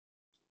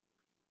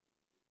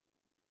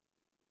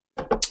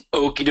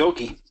Okie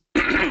dokie.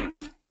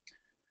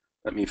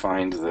 Let me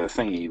find the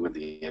thingy with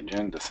the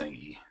agenda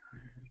thingy.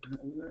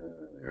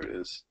 There it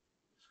is.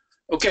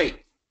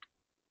 Okay.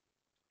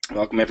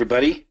 Welcome,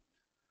 everybody.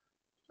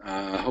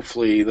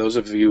 Hopefully, those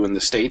of you in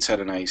the States had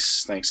a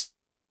nice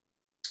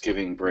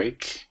Thanksgiving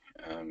break.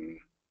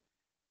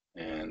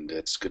 And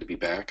it's good to be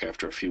back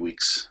after a few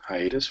weeks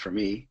hiatus for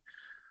me.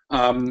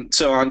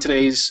 So on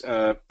today's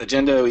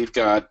agenda, we've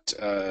got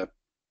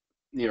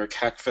New York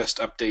Hackfest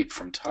update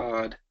from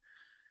Todd.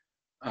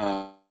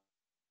 A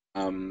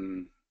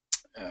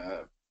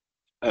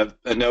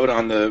note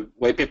on the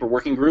white paper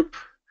working group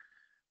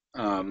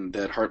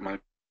that Hart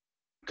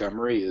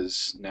Montgomery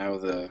is now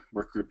the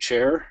work group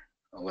chair,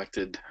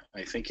 elected,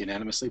 I think,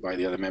 unanimously by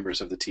the other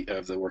members of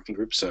the working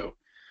group. So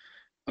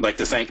I'd like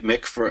to thank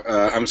Mick for,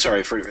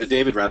 for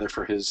David rather,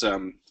 for his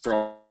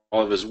for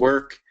all of his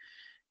work,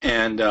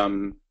 and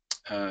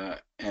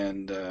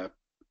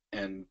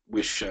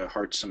wish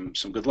Hart some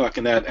good luck.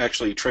 And that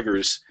actually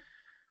triggers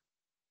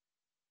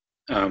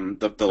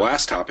the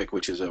last topic,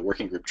 which is a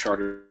working group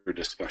charter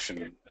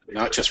discussion,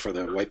 not just for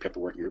the white paper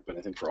working group, but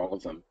I think for all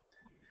of them.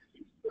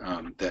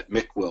 That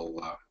Mick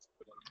will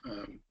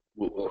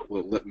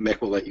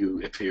let you,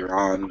 if you're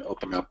on,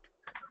 open up.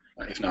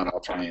 If not, I'll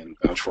try and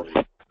vouch for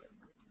you.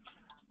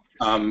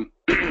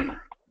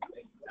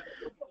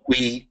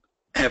 We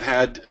have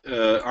had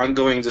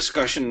ongoing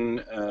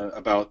discussion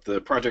about the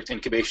project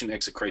incubation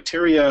exit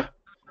criteria,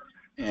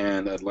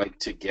 and I'd like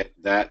to get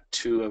that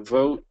to a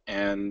vote.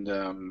 And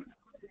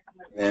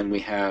then we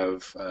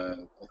have, I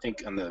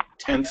think on the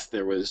 10th,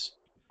 there was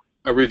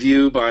a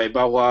review by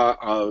Bawa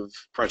of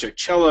Project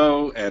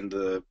Cello and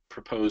the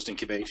proposed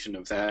incubation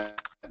of that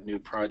new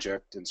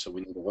project, and so we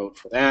need a vote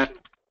for that.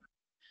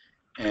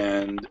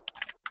 And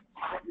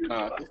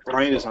if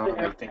Brian is on,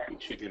 I think we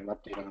should get an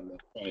update on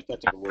the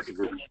technical working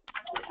group.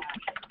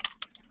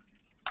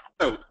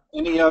 So,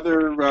 any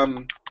other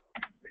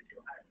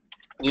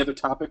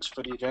topics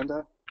for the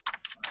agenda?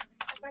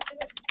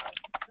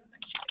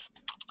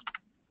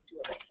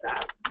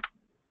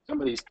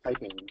 Somebody's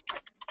typing.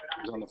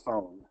 Who's on the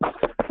phone?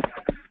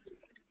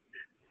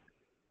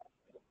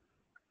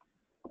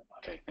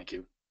 Okay, thank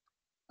you.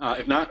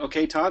 If not,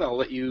 okay, Todd, I'll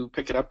let you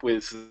pick it up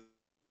with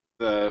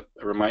a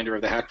reminder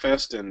of the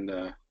Hackfest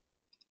and.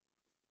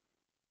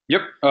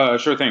 Yep,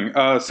 sure thing.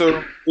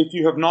 So if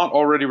you have not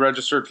already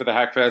registered for the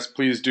Hackfest,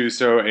 please do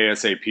so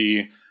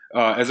ASAP.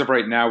 As of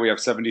right now, we have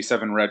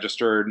 77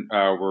 registered.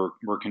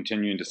 We're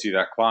continuing to see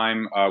that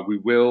climb. We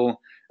will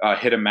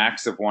hit a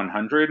max of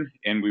 100,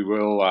 and we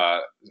will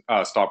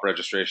stop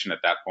registration at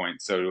that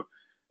point. So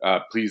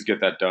please get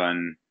that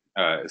done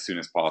as soon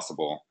as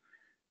possible.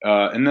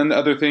 And then the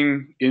other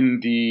thing in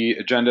the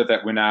agenda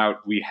that went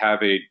out, we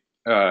have a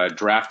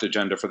draft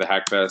agenda for the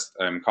Hackfest.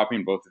 I'm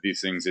copying both of these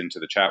things into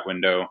the chat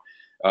window.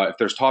 If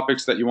there's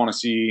topics that you want to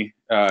see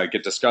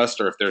get discussed,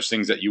 or if there's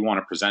things that you want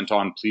to present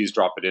on, please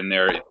drop it in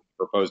there in the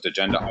proposed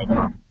agenda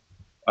item.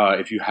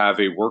 If you have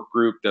a work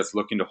group that's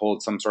looking to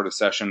hold some sort of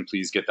session,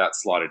 please get that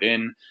slotted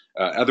in.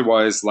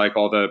 Otherwise, like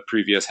all the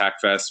previous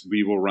Hackfests,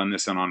 we will run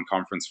this in on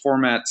conference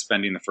format,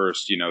 spending the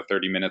first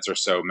 30 minutes or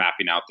so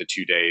mapping out the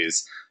 2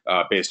 days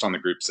based on the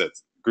group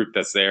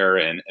that's there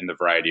and the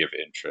variety of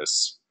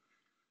interests.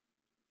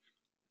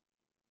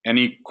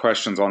 Any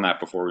questions on that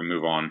before we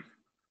move on?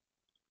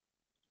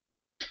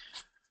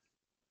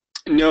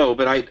 No,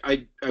 but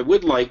I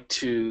would like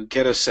to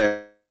get a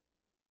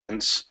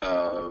sense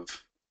of.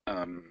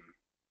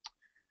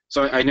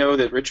 So I know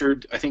that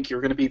Richard, I think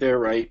you're going to be there,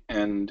 right?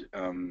 And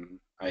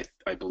I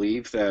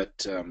believe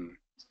that.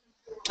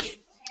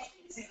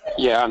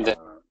 Yeah, I'm there.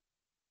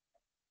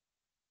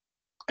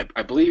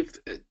 I believe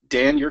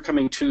Dan, you're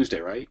coming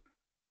Tuesday, right?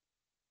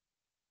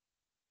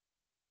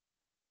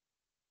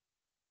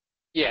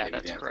 Yeah,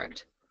 that's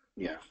correct.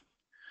 Yeah,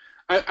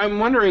 I'm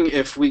wondering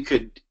if we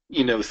could.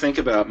 Think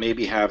about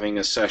maybe having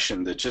a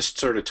session that just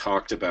sort of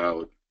talked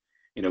about,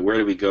 where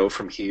do we go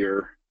from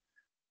here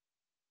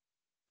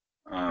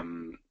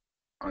on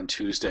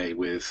Tuesday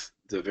with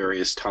the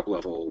various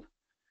top-level,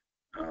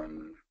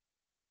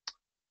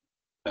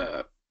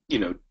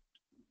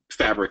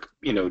 fabric,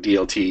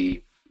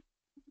 DLT,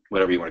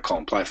 whatever you want to call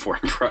them, platform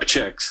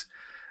projects,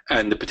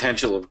 and the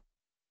potential of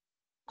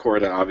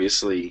Corda,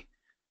 obviously.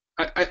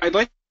 I'd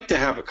like to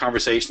have a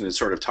conversation that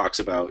sort of talks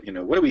about,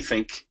 what do we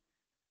think,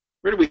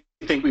 where do we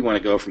think we want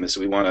to go from this?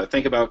 Do we want to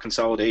think about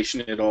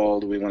consolidation at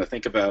all? Do we want to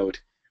think about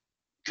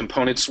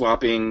component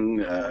swapping?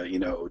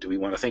 Do we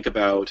want to think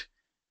about,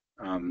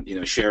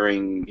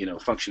 sharing,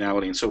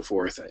 functionality and so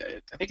forth?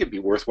 I think it'd be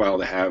worthwhile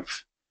to have,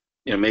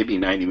 maybe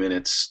 90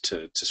 minutes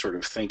to sort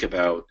of think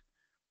about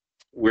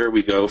where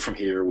we go from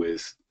here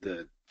with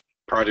the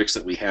projects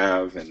that we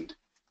have and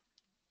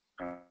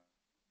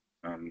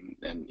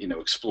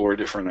explore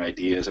different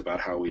ideas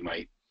about how we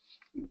might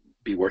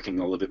be working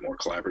a little bit more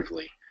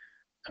collaboratively.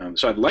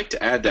 So I'd like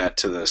to add that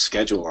to the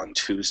schedule on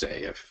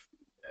Tuesday if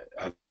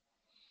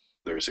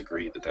others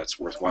agree that that's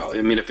worthwhile.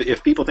 I mean,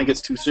 if people think it's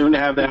too soon to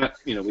have that,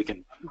 we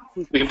can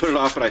put it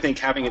off. But I think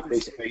having it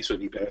face to face would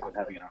be better than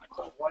having it on a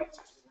call.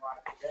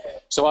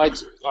 So I'd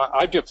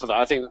be up for that.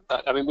 I think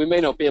that, I mean, we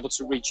may not be able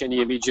to reach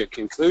any immediate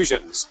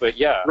conclusions, but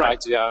yeah,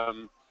 Right.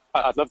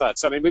 I'd love that.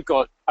 So I mean, we've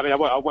got. I mean, I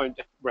won't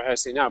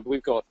rehearse it now, but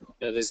we've got.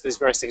 There's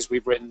various things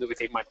we've written that we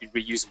think might be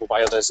reusable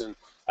by others, and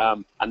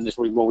there's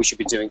probably more we should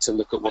be doing to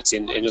look at what's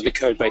in other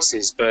code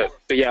bases. But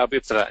yeah, I'll be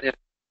up for that. Yeah.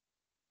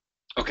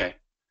 Okay.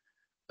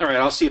 All right.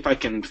 I'll see if I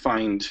can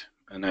find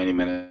a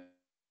 90-minute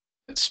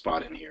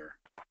spot in here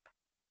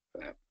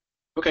for that.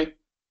 Okay.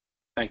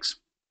 Thanks.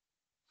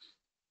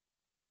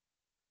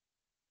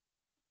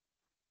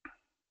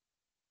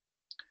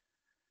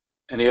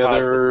 Any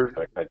other?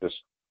 I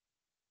just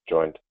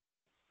joined.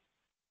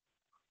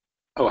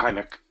 Oh, hi,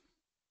 Mick.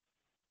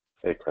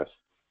 Hey, Chris.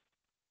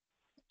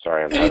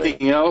 Sorry, I'm Anything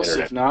having else?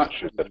 internet If not,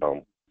 issues at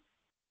home.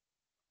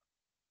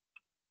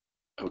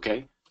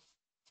 okay.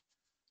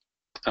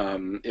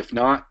 If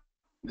not,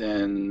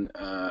 then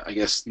I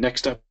guess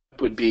next up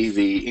would be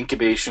the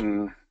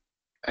incubation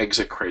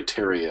exit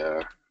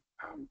criteria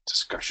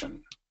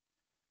discussion.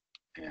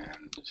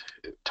 And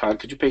Todd,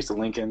 could you paste the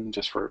link in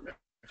just for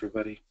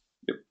everybody?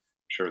 Yep,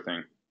 sure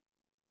thing.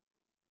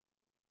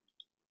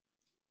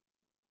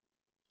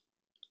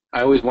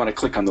 I always want to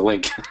click on the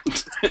link.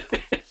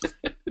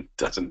 It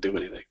doesn't do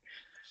anything.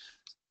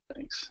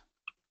 Thanks.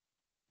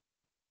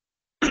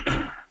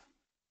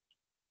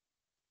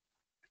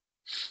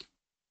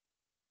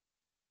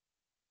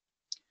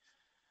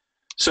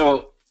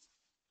 So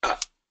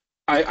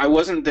I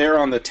wasn't there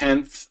on the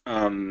 10th,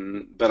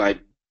 but I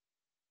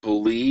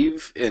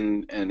believe,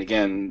 and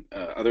again,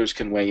 others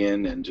can weigh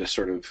in and just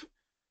sort of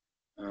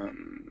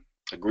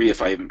agree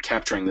if I'm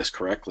capturing this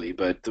correctly,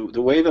 but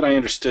the way that I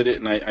understood it,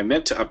 and I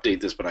meant to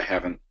update this, but I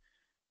haven't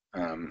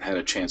had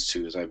a chance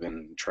to as I've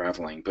been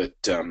traveling, but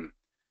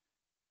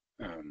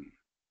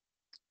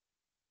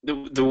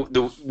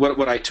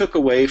what I took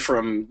away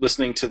from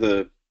listening to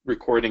the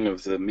recording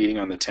of the meeting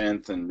on the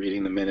 10th and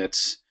reading the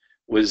minutes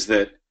was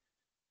that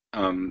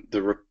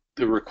the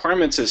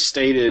requirements as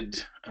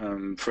stated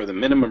for the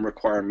minimum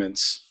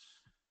requirements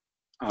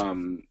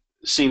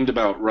seemed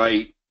about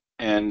right,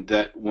 and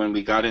that when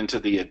we got into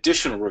the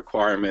additional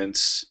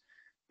requirements,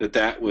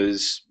 that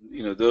was,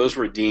 those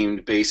were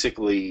deemed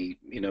basically,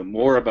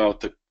 more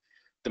about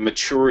the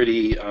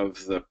maturity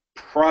of the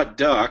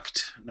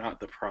product, not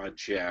the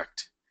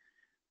project.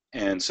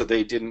 And so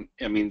they didn't,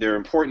 I mean, they're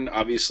important.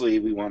 Obviously,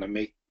 we want to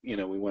make, we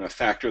want to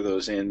factor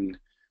those in.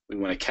 We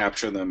want to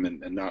capture them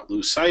and not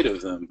lose sight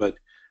of them. But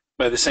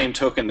by the same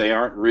token, they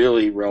aren't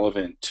really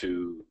relevant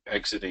to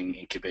exiting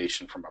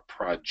incubation from a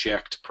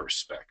project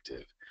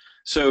perspective.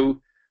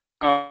 So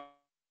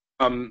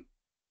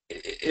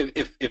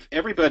if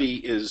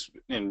everybody is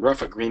in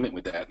rough agreement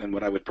with that, then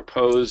what I would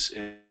propose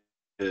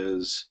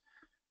is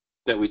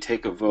that we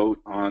take a vote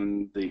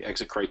on the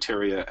exit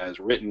criteria as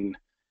written,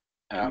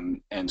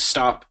 and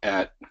stop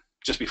at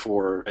just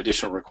before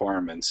additional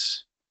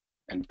requirements,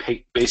 and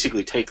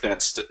basically take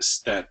that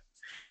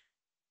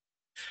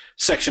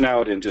section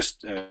out and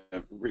just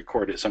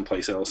record it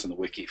someplace else in the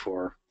wiki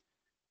for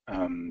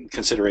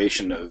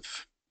consideration of,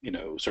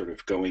 sort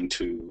of going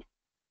to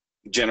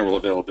general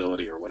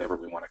availability, or whatever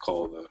we want to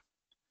call the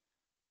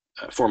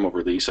formal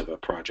release of a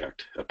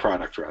product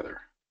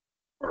rather,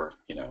 or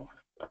yeah,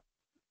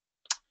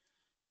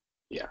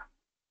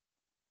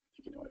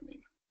 you know what I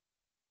mean.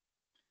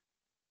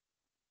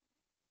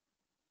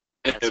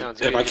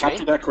 Have I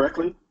captured that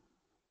correctly?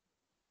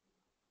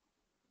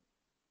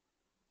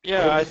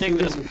 Yeah, I think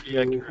that's pretty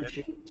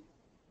accurate.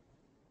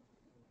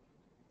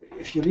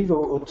 If you leave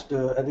out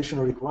the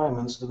additional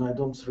requirements, then I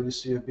don't really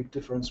see a big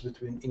difference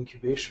between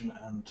incubation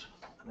and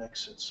an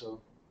exit. So,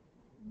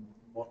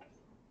 what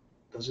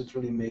does it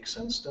really make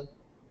sense then?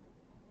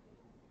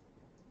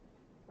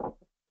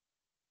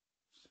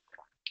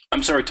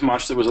 I'm sorry,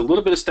 Tomasz, there was a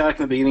little bit of static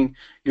in the beginning.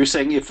 You're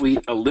saying if we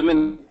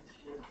eliminate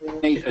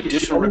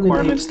additional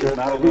requirements,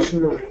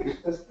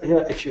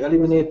 if you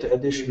eliminate the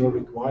additional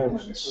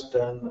requirements,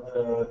 then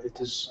it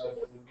is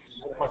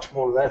not much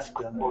more left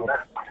than what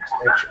is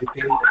actually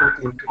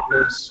put into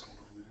place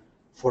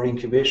for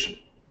incubation.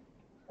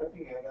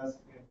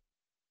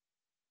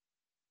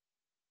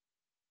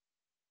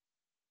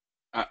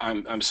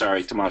 I'm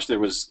sorry, Tomasz, there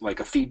was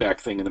like a feedback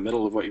thing in the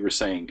middle of what you were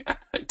saying. I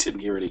didn't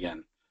hear it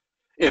again.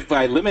 If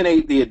I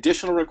eliminate the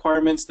additional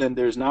requirements, then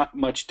there's not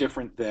much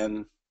different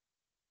than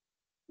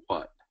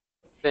what?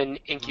 Then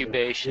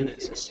incubation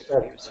is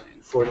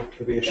for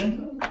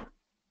incubation.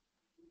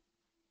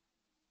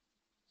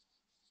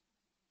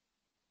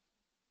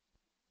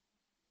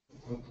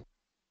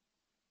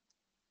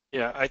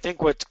 Yeah, I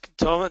think what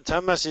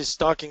Thomas is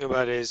talking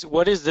about is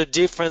what is the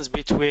difference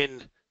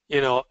between,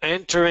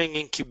 entering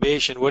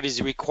incubation, what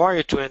is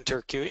required to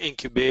enter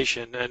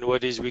incubation, and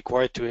what is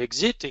required to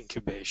exit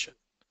incubation.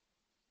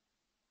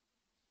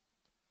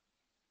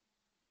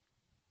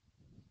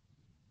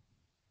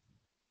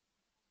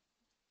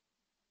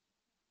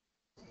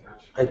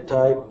 I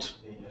typed.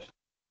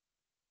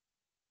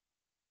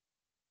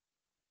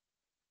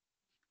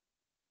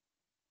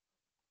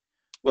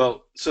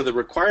 Well, so the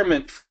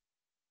requirement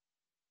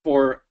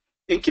for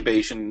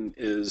incubation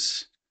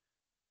is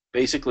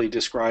basically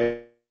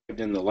described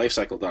in the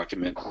lifecycle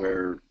document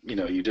where,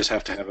 you just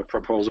have to have a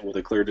proposal with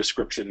a clear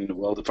description, a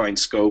well-defined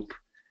scope,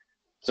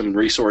 some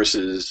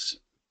resources,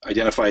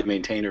 identified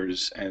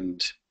maintainers,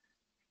 and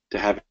to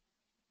have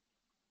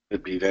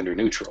it be vendor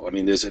neutral. I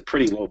mean, there's a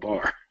pretty low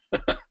bar.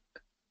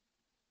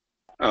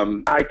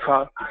 Hi,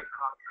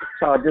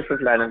 Todd, this is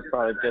Lennon,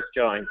 sorry, just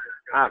joined.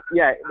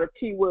 Yeah, the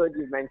key word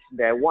you mentioned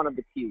there, one of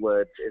the key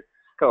words is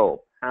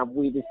scope. Have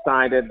we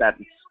decided that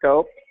the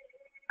scope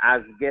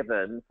as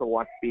given for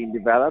what's being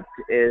developed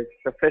is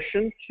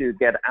sufficient to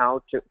get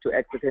out to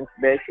exit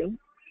incubation?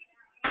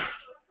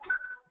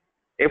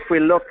 If we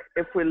look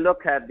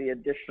at the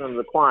additional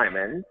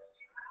requirements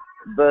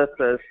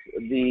versus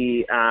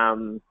the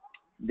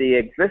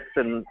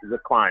existing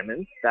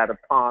requirements that are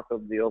part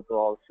of the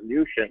overall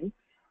solution,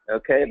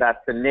 okay,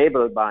 that's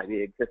enabled by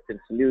the existing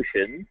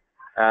solution,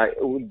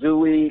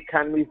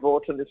 can we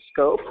vote on the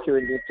scope to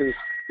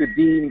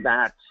deem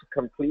that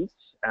complete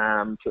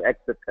to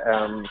exit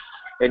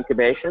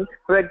incubation?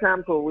 For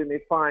example, we may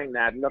find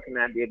that looking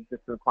at the existing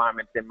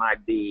requirements, there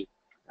might be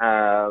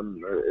a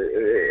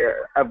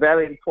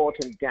very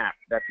important gap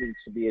that needs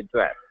to be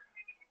addressed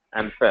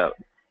and filled.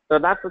 So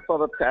that's the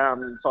sort of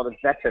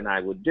vetting I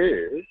would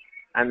do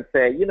and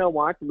say, you know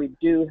what, we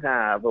do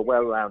have a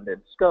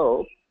well-rounded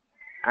scope,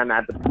 and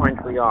at the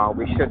point we are,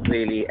 we should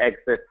really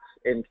exit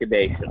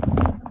incubation.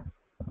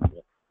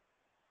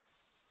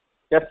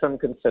 Just some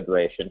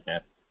consideration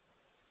here.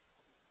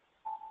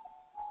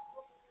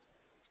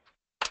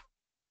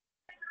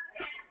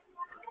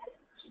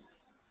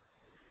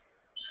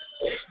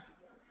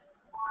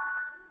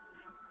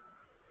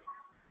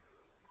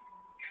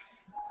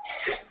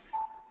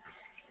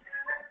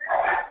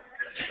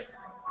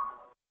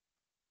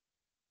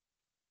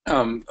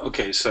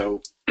 Okay,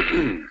 so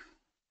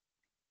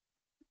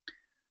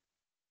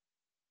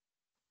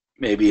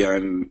maybe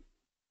we're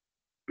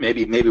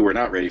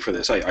not ready for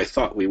this. I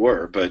thought we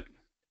were,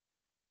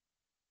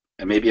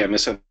 and maybe I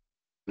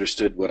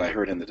misunderstood what I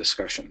heard in the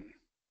discussion.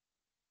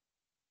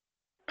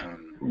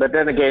 But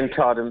then again,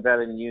 Todd, I'm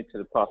very new to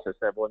the process.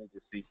 I've only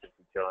just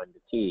recently joined the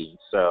team,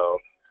 so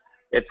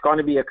it's going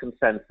to be a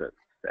consensus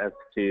as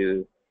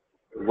to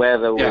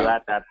whether we're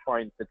at that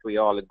point that we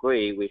all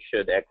agree we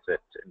should exit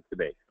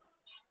incubation.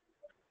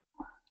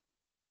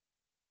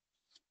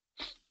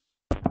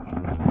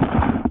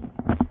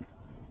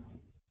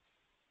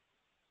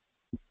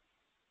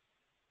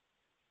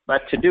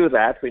 But to do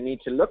that, we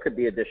need to look at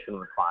the additional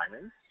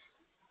requirements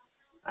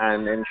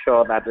and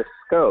ensure that the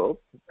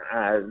scope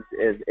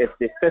is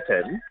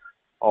befitting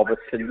of a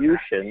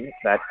solution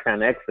that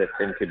can exit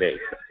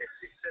incubation.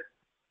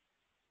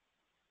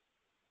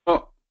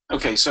 Oh,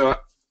 okay. So,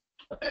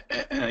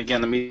 and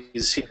again, let me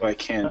see if I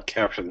can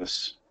capture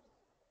this.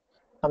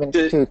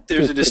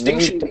 There's a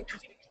distinction between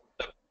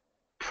the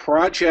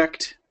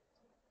project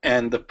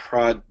and the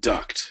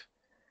product,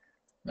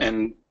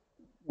 and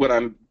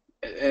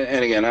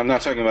and again, I'm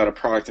not talking about a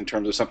product in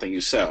terms of something you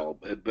sell,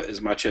 but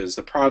as much as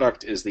the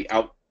product is the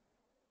output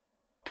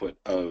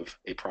of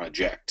a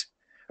project.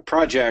 A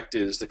project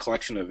is the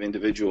collection of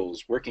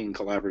individuals working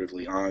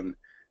collaboratively on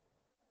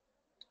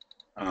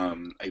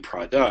a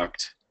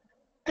product,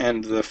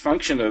 and the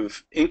function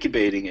of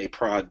incubating a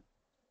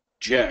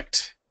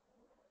project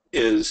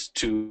is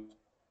to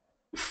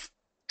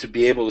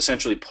be able to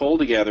essentially pull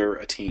together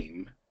a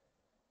team,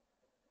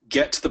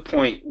 get to the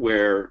point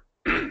where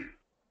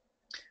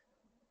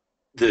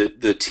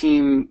the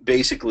team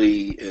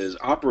basically is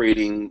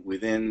operating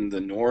within the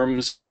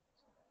norms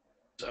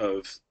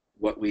of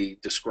what we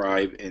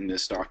describe in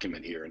this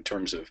document here in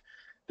terms of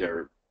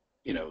their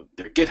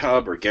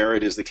GitHub or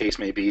Garrett, as the case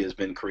may be, has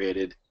been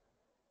created.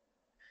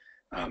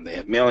 They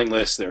have mailing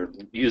lists. They're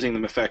using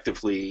them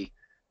effectively.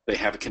 They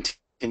have a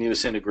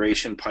continuous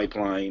integration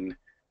pipeline.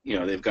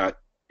 They've got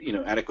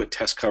adequate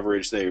test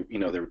coverage. They're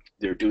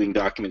doing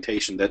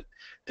documentation. That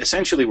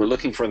essentially we're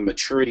looking for the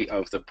maturity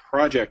of the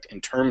project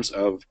in terms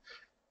of,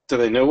 do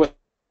they know what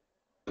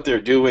they're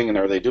doing, and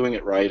are they doing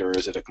it right, or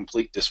is it a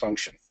complete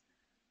dysfunction?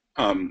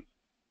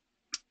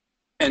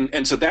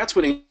 And so that's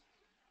what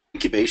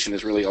incubation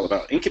is really all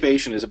about.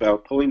 Incubation is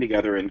about pulling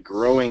together and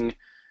growing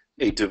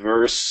a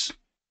diverse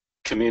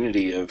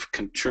community of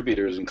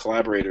contributors and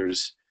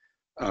collaborators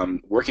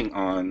working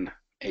on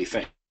a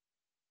thing.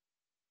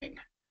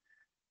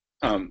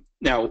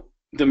 Now,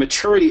 the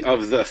maturity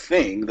of the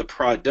thing, the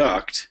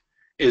product,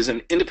 is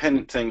an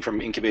independent thing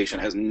from incubation.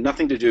 It has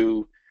nothing to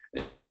do.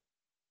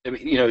 I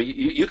mean,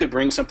 you could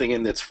bring something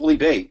in that's fully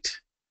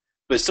baked,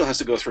 but it still has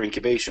to go through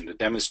incubation to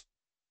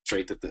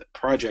demonstrate that the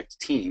project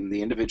team,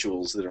 the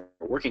individuals that are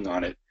working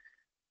on it,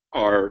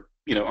 are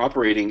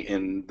operating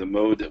in the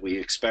mode that we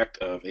expect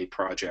of a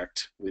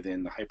project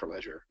within the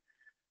Hyperledger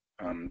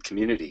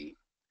community,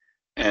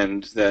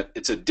 and that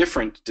it's a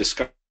different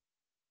discussion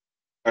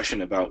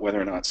about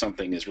whether or not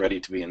something is ready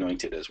to be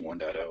anointed as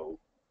 1.0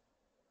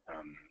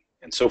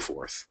 and so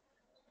forth.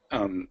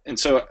 And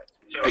so,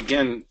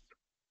 again,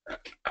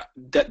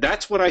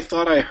 that's what I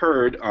thought I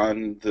heard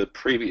on the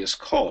previous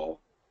call.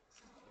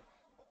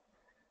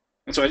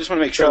 And so I just want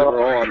to make sure that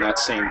we're all on that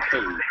same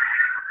page.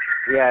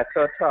 Yeah,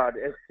 so Todd,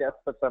 it's just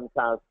for some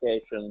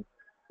clarification.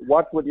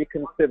 What would you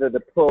consider the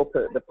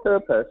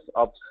purpose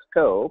of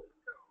scope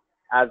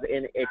as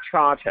in a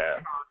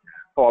charter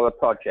for a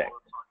project?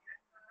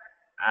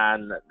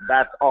 And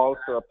that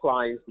also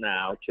applies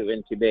now to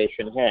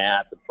incubation here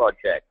at the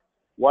project.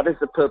 What is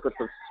the purpose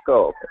of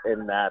scope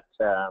in that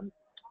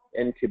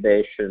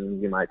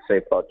incubation, you might say,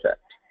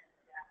 project,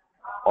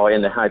 or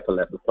in the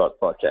hyperlevel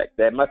project?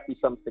 There must be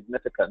some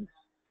significance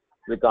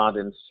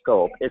regarding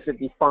scope. Is it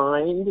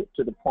defined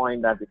to the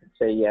point that we can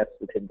say, yes,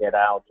 we can get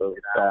out of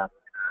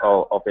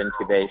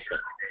incubation?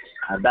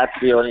 And that's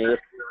the only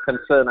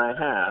concern I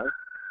have.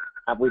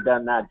 Have we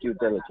done that due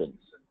diligence?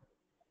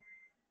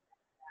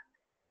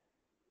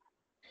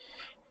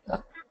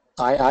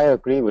 I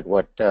agree with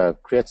what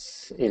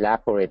Chris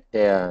elaborated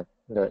there.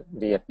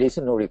 The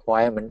additional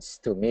requirements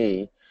to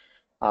me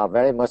are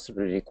very much the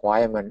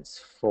requirements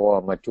for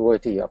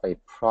maturity of a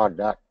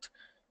product.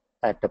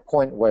 At the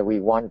point where we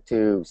want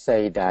to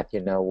say that,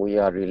 we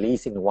are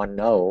releasing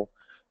 1.0,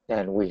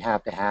 then we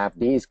have to have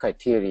these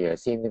criteria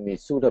seem to be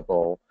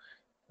suitable.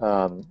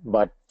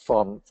 But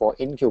for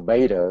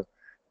incubator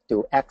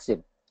to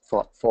exit,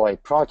 for a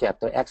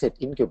project to exit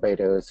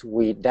incubators,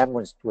 we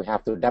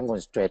have to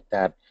demonstrate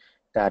that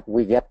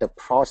we get the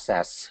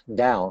process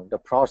down, the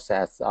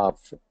process of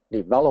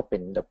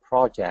developing the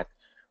project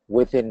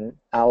within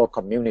our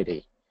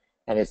community.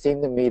 And it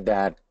seemed to me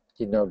that,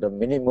 the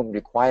minimum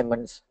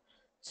requirements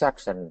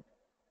section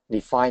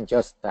define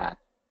just that.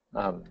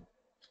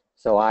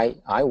 So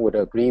I would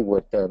agree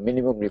with the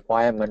minimum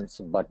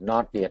requirements, but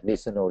not the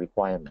additional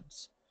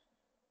requirements.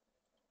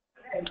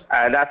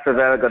 That's a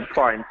very good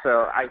point.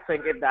 So I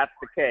think if that's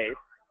the case,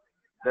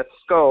 the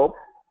scope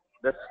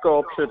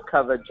should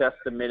cover just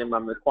the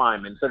minimum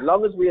requirements. As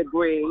long as we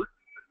agree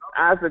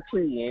as a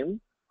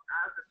team,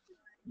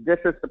 this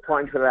is the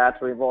point where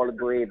we've all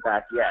agreed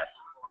that yes,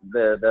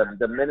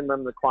 the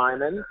minimum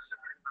requirements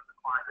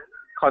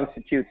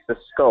constitutes the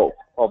scope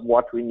of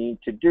what we need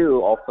to do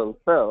or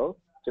fulfill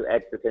to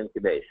exit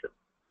incubation.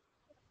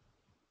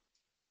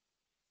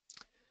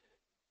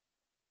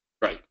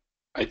 Right.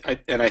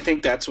 I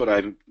think that's what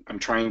I'm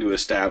trying to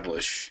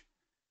establish.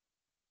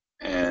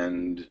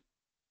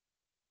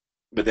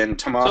 But then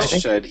Tomasz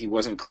said he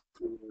wasn't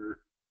clear,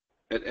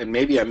 and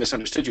maybe I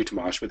misunderstood you,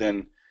 Tomasz, but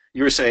then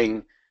you were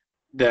saying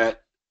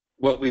that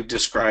what we've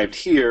described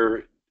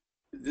here,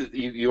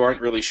 you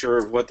aren't really sure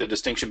of what the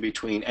distinction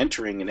between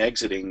entering and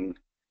exiting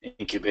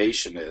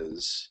incubation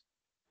is.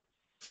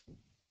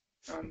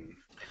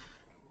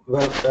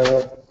 Well,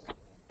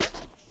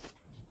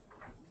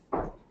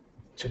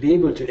 to be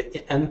able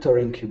to enter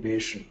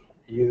incubation,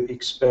 you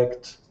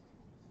expect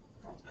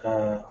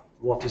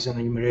what is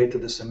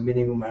enumerated as a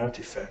minimum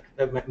artifact,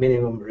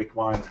 minimum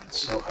requirement.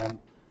 So,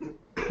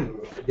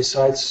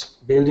 besides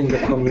building the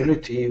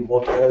community,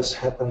 what else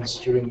happens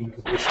during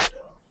incubation?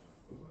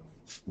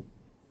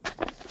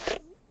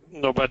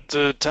 No, but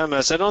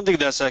Thomas, I don't think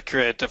that's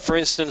accurate. For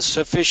instance,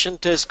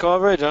 sufficient test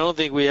coverage, I don't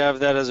think we have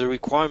that as a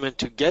requirement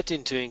to get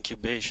into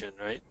incubation,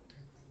 right?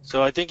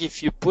 So I think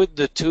if you put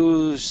the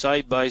two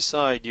side by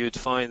side, you'd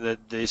find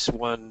that this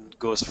one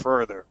goes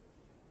further.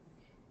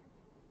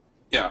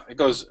 Yeah, it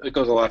goes a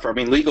lot further.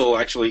 I mean, legal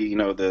actually,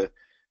 the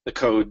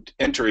code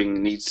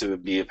entering needs to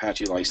be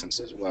Apache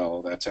licensed as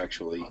well. That's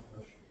actually,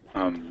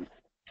 I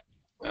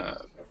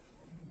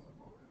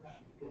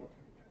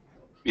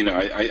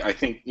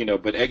think,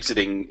 but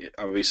exiting,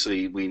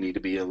 obviously, we need to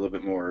be a little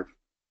bit more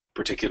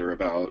particular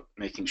about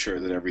making sure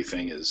that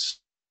everything is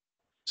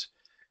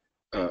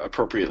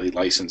appropriately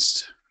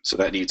licensed. So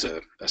that needs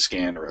a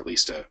scan or at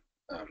least a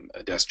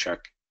desk check.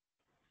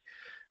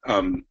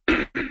 The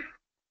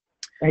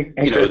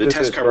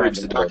test coverage,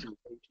 the documentation,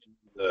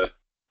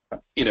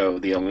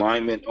 the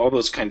alignment, all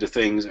those kinds of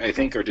things, I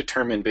think, are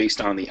determined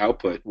based on the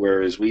output.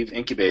 Whereas we've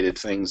incubated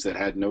things that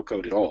had no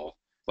code at all,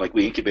 like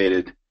we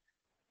incubated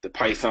the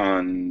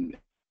Python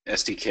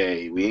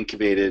SDK, we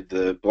incubated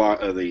the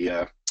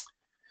blockchain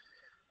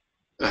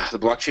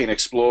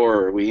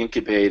Explorer, we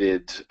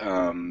incubated,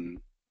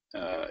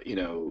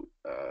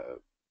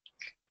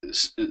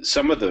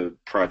 some of the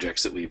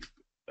projects that we've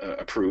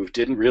approved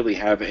didn't really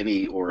have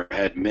any or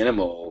had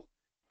minimal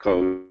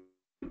code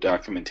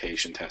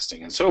documentation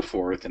testing and so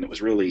forth, and it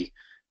was really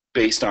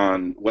based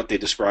on what they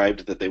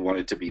described that they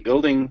wanted to be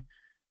building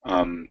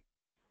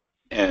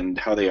and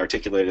how they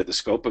articulated the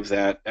scope of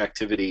that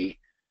activity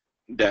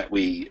that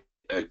we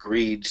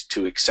agreed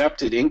to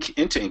accept it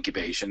into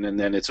incubation, and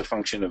then it's a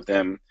function of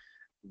them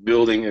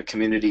building a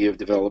community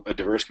of a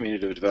diverse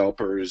community of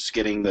developers,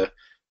 getting the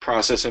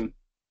process in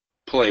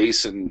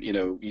place, and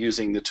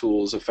using the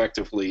tools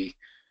effectively,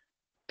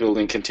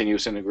 building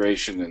continuous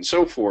integration and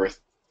so forth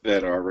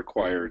that are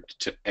required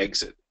to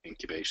exit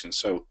incubation.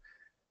 So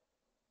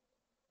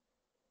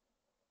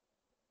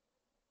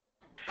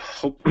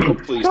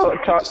hopefully,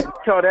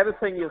 Todd,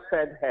 everything you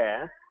said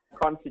here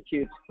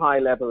constitutes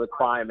high-level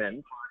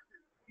requirements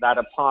that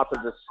are part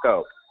of the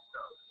scope.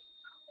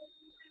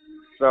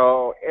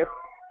 So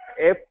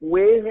if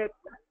we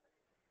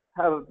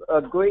have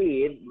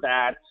agreed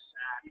that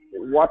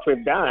what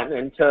we've done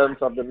in terms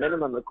of the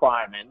minimum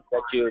requirements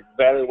that you've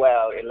very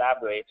well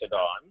elaborated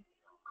on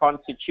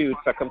constitutes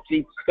a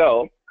complete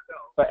scope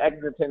for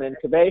exit and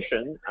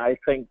incubation, I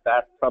think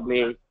that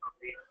probably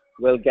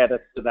will get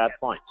us to that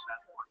point.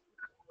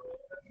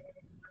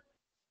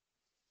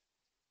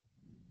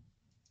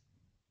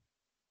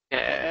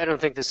 I don't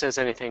think this has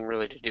anything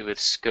really to do with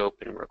scope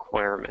and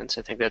requirements.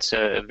 I think that's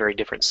a very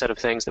different set of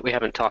things that we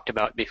haven't talked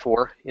about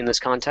before in this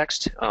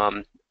context.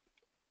 I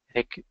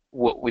think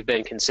what we've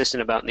been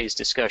consistent about in these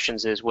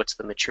discussions is what's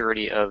the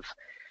maturity of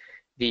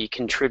the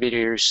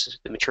contributors,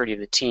 the maturity of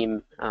the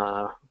team,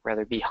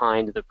 rather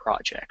behind the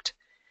project.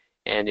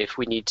 And if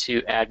we need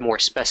to add more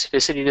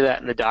specificity to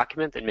that in the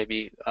document, then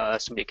maybe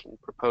somebody can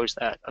propose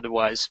that.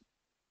 Otherwise,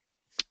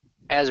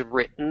 as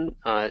written,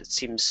 it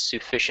seems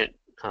sufficient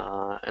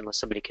unless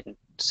somebody can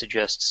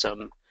suggest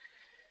some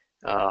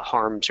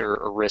harms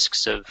or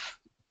risks of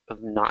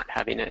not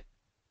having it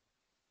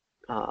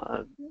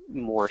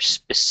more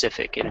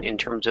specific in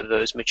terms of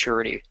those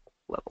maturity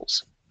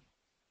levels.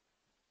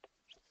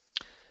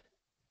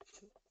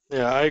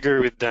 Yeah, I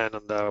agree with Dan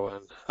on that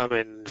one. I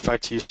mean, in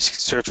fact, you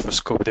search for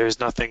scope, there's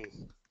nothing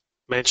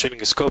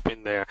mentioning a scope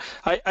in there.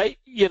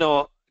 You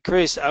know,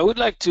 Chris, I would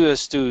like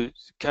us to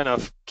kind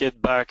of get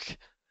back.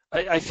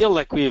 I feel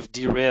like we've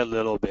derailed a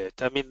little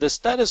bit. I mean, the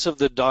status of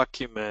the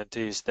document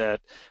is that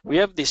we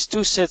have these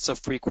two sets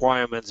of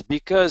requirements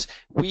because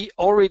we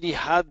already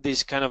had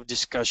these kind of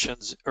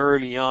discussions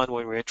early on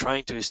when we were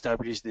trying to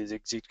establish these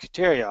exit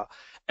criteria.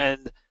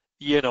 And,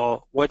 you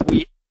know, what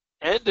we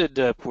ended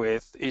up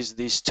with is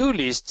these two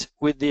lists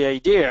with the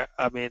idea,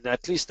 I mean,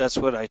 at least that's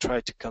what I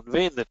tried to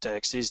convey in the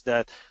text, is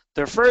that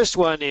the first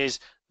one is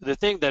the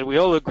thing that we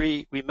all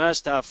agree we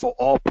must have for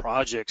all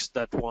projects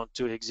that want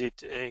to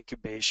exit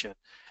incubation.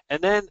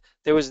 And then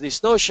there was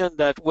this notion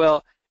that,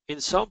 well, in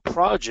some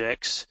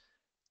projects,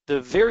 the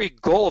very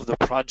goal of the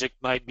project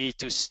might be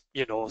to,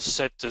 you know,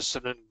 set a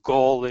certain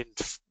goal in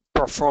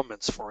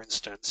performance, for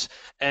instance,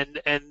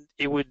 and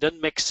it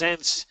wouldn't make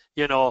sense,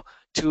 you know,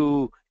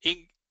 to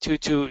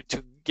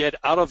get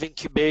out of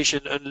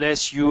incubation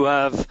unless you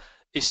have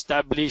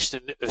established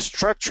a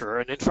structure,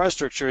 an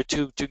infrastructure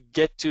to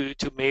get to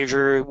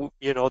measure,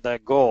 you know,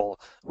 that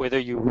goal, whether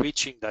you're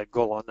reaching that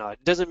goal or not.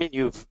 It doesn't mean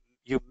you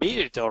meet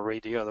it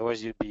already,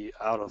 otherwise you'd be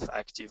out of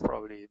active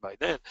probably by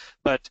then.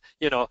 But,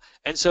 you know,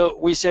 and so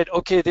we said,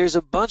 okay, there's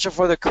a bunch of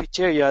other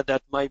criteria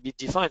that might be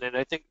defined, and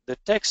I think the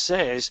text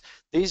says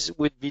these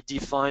would be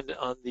defined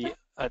on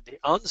at the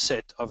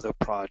onset of the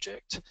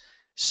project.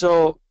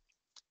 So,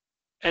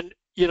 and,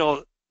 you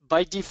know,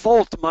 by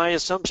default, my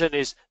assumption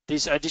is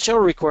these additional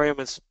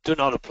requirements do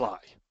not apply.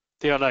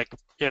 They are like,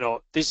 you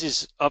know, this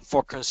is up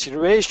for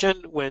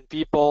consideration when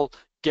people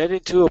get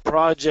into a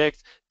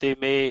project. They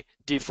may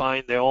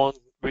define their own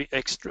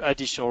extra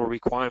additional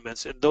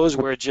requirements, and those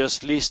were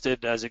just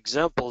listed as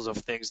examples of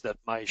things that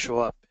might show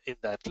up in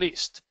that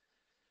list.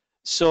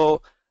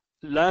 So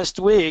last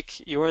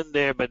week you weren't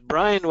there, but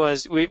Brian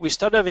was. We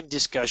started having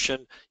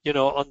discussion, you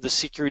know, on the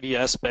security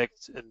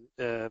aspect,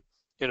 and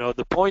you know,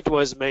 the point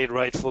was made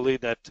rightfully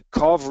that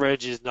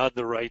coverage is not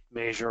the right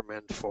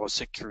measurement for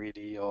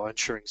security or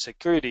ensuring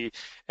security.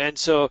 And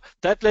so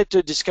that led to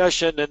a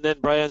discussion, and then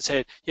Brian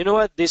said, you know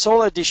what, this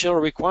whole additional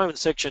requirement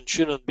section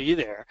shouldn't be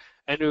there.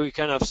 And we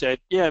kind of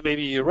said, yeah,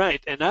 maybe you're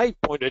right. And I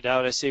pointed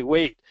out, I say,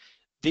 wait,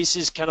 this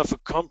is kind of a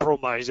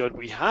compromise that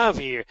we have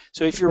here.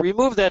 So if you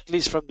remove that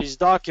list from this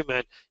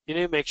document, you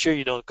need to make sure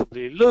you don't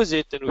completely lose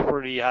it, and we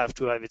probably have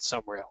to have it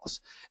somewhere else.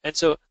 And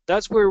so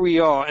that's where we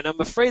are. And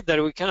I'm afraid that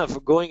we're kind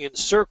of going in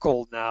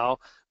circle now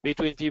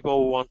between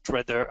people who want to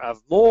rather have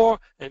more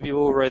and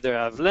people who rather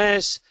have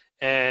less.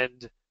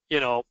 And, you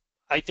know,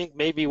 I think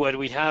maybe what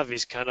we have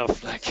is kind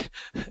of like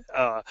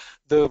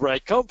the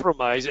right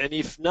compromise. And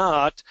if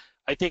not,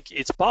 I think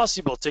it's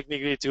possible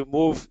technically to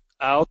move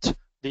out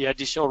the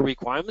additional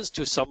requirements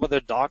to some other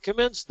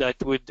documents that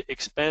would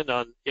expand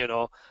on, you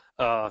know,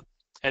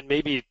 and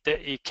maybe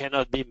it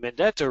cannot be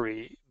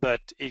mandatory,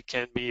 but it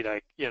can be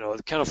like, you know,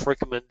 the kind of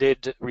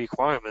recommended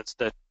requirements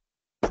that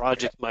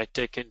project might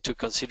take into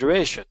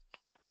consideration.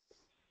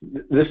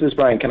 This is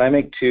Brian. Can I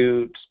make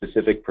two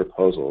specific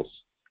proposals?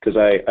 Because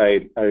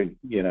I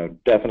you know,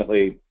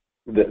 definitely,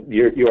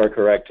 you are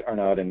correct,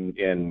 Arnaud,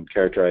 in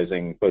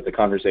characterizing both the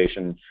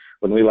conversation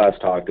when we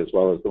last talked as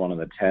well as the one on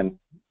the 10th.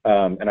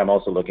 And I'm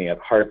also looking at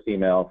Hart's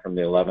email from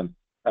the 11th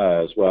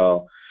as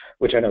well,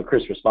 which I know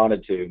Chris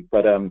responded to.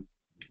 But I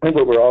think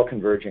what we're all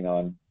converging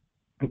on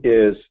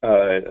is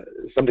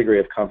some degree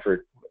of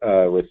comfort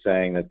with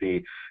saying that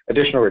the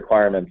additional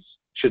requirements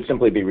should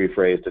simply be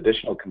rephrased,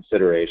 additional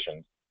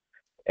considerations.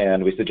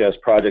 And we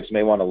suggest projects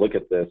may want to look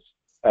at this,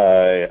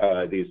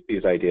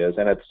 these ideas,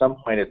 and at some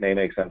point it may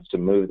make sense to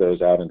move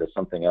those out into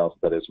something else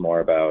that is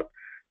more about,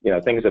 you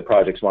know, things that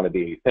projects want to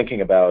be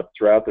thinking about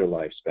throughout their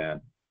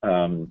lifespan.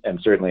 And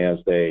certainly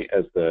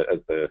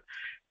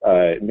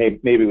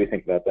maybe we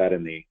think about that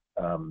in the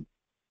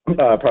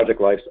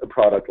product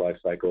life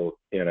cycle,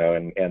 you know,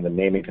 and the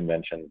naming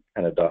convention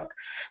kind of doc.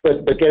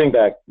 But getting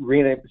back,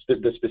 rename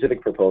the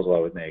specific proposal I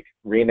would make,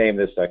 rename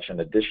this section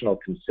additional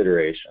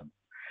consideration.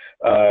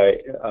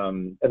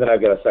 And then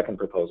I've got a second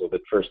proposal,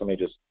 but first let me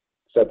just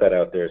set that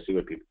out there, see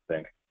what people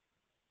think.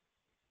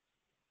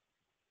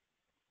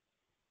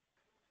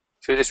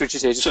 So this,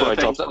 Richard, just before I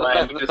drop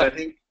Brian, because I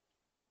think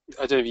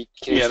I don't know if you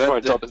can hear before I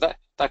drop, but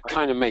that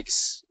kind of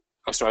makes.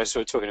 Oh, sorry, I was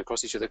sort of talking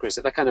across each other, Chris.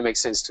 That kind of makes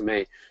sense to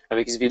me. I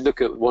mean, because if you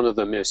look at one of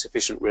them,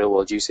 sufficient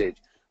real-world usage,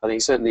 I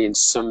think certainly in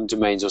some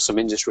domains or some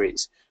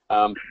industries,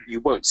 you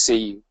won't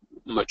see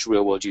much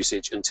real-world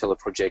usage until a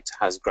project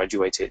has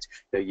graduated.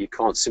 You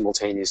can't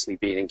simultaneously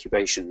be in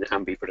incubation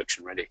and be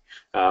production ready.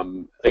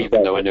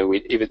 Even though I know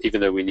even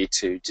though we need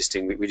to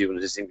distinguish, we do want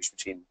to distinguish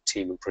between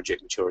team and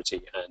project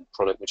maturity and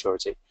product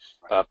maturity.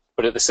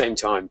 But at the same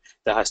time,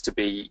 there has to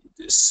be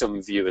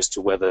some view as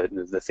to whether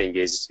the thing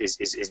is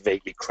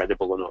vaguely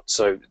credible or not.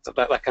 So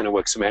that kind of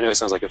works for me. I know it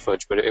sounds like a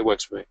fudge, but it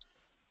works for me.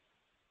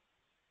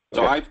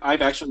 So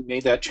I've actually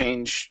made that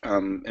change,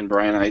 and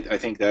Brian, I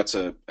think that's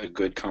a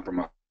good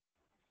compromise.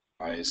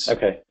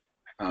 Okay.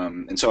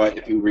 And so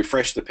if you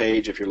refresh the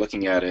page, if you're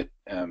looking at it,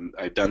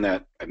 I've done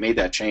that. I made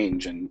that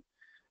change, and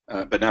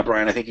but now,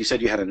 Brian, I think you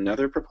said you had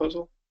another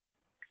proposal.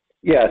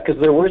 Yeah, because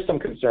there were some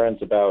concerns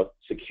about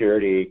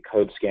security,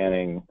 code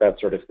scanning, that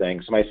sort of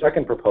thing. So my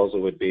second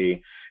proposal would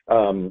be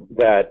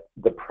that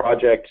the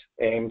project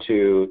aim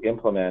to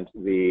implement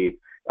the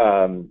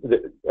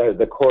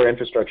core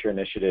infrastructure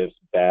initiatives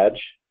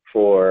badge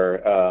for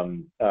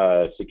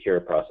secure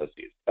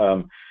processes.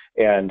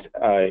 And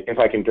if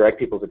I can direct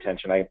people's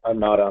attention, I'm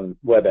not on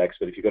WebEx,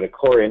 but if you go to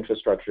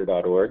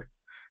coreinfrastructure.org,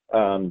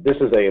 this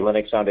is a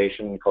Linux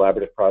Foundation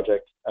collaborative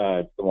project.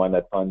 It's the one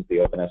that funds the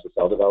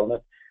OpenSSL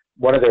development.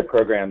 One of their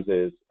programs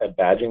is a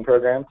badging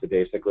program to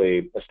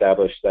basically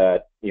establish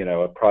that,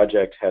 a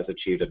project has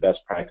achieved a best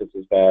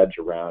practices badge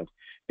around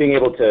being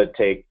able to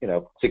take,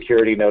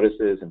 security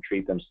notices and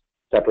treat them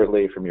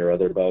separately from your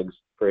other bugs,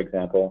 for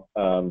example.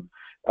 And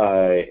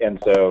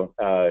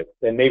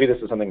maybe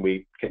this is something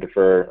we can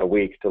defer a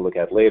week to look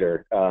at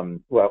later,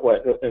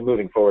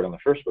 moving forward on the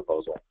first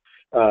proposal.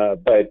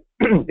 But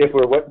if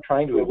we're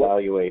trying to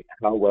evaluate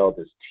how well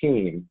this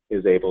team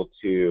is able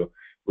to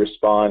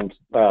respond,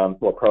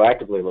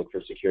 proactively look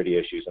for security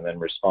issues and then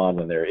respond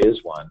when there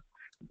is one,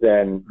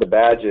 then the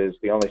badge is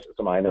the only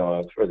system I know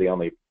of, or the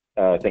only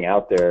thing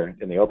out there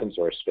in the open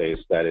source space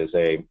that is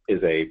a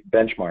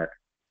benchmark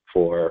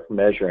for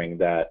measuring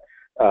that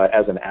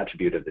as an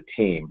attribute of the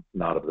team,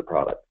 not of the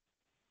product.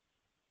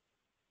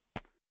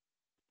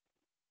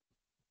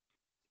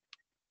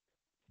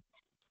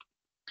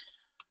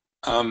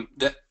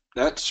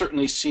 That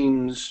certainly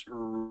seems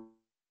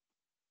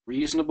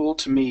reasonable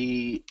to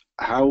me.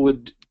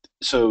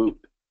 So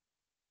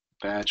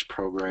badge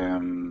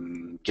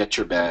program, get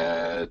your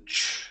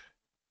badge.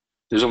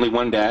 There's only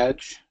one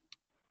badge?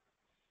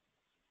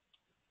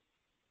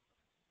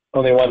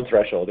 Only one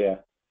threshold, yeah.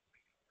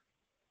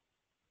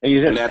 And you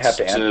didn't have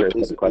to answer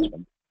the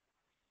question.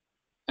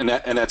 And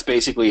that's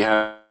basically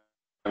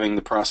having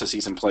the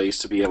processes in place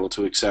to be able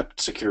to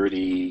accept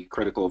security,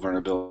 critical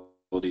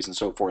vulnerabilities, and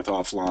so forth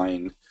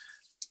offline,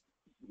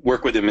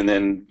 work with them, and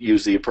then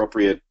use the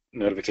appropriate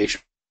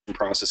notification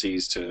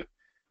processes to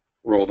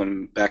roll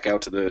them back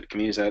out to the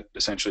community. Is that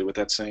essentially what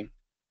that's saying?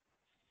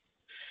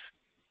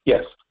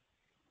 Yes.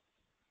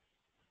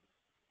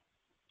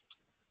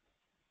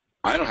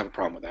 I don't have a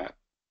problem with that.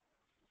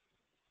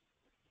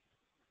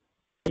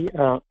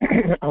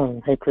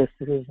 Hey Chris,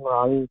 this is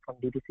Maravi from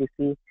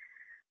DTCC.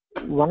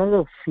 One of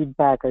the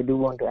feedback I do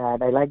want to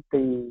add, I like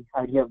the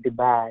idea of the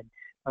badge,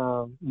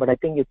 but I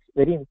think it's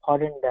very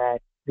important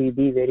that we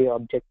be very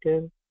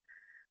objective.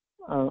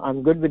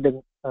 I'm good with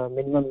the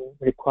minimum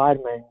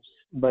requirements,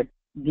 but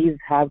these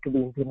have to be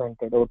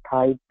implemented or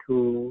tied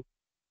to,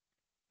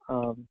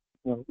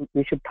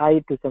 we should tie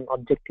it to some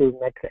objective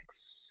metrics,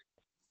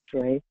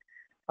 right?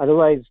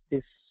 Otherwise,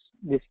 this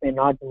may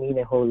not mean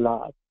a whole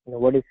lot.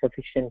 What is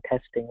sufficient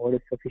testing? What is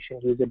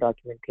sufficient user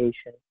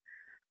documentation?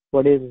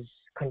 What is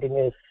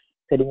continuous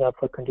setting up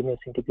for continuous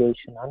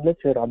integration? Unless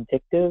we're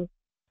objective,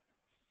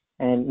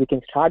 and we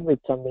can start with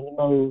some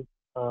minimal,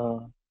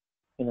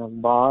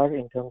 bar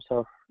in terms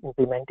of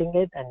implementing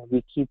it, and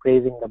we keep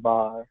raising the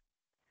bar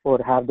or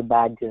have the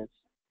badges.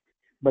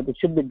 But it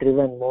should be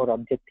driven more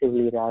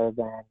objectively rather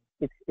than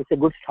it's a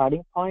good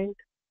starting point,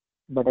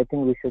 but I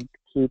think we should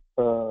keep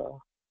the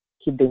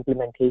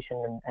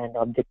implementation and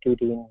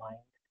objectivity in mind.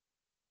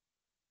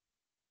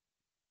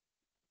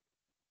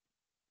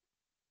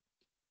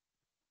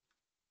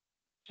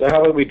 So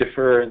how about we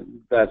defer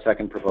that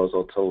second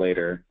proposal till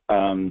later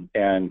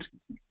and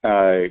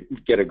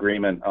get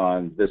agreement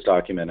on this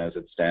document as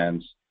it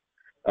stands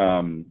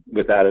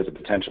with that as a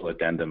potential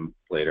addendum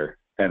later,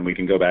 and we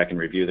can go back and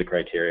review the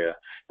criteria.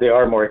 They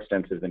are more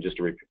extensive than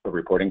just a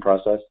reporting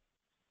process.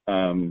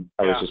 I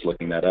was just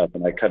looking that up,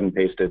 and I cut and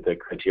pasted the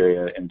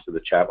criteria into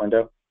the chat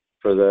window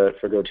for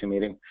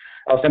GoToMeeting.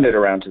 I'll send it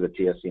around to the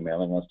TSC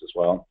mailing list as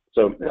well.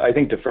 So I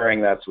think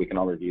deferring that so we can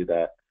all review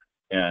that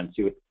and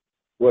see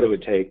what it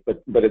would take,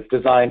 but it's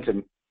designed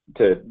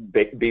to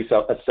be a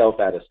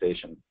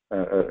self-attestation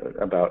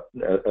about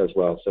as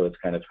well. So it's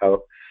kind of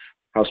how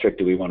strict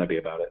do we want to be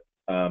about it?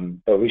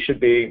 But we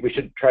should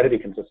try to be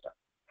consistent.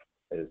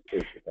 is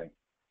the thing.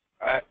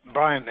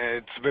 Brian,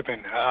 it's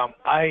Vipin.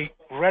 I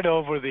read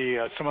over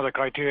some of the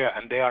criteria,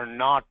 and they are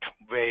not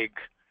vague.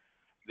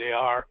 They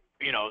are,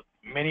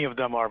 many of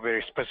them are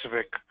very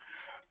specific,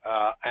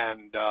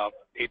 and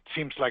it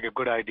seems like a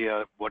good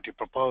idea what you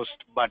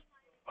proposed. But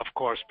of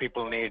course,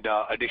 people need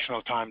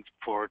additional time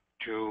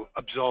to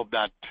absorb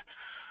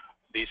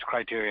these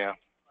criteria.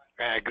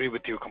 I agree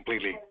with you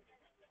completely.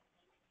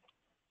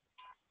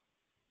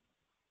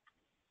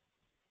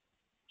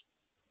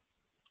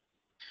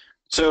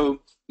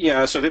 So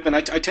yeah, so Vipin,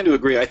 I tend to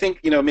agree. I think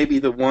maybe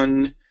the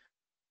one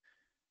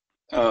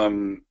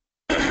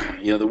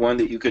the one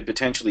that you could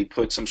potentially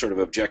put some sort of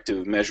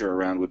objective measure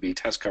around would be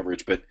test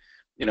coverage. But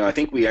I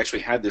think we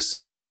actually had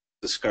this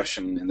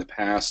discussion in the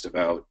past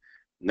about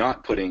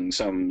not putting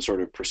some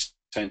sort of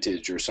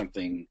percentage or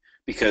something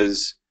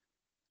because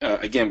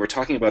again, we're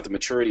talking about the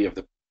maturity of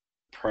the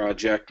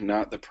project,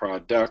 not the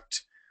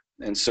product.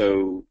 And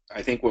so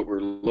I think what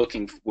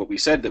we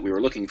said that we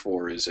were looking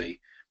for is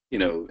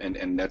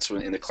and that's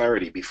when in the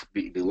clarity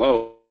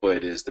below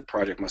it is the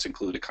project must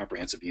include a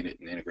comprehensive unit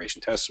and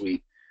integration test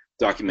suite,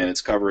 document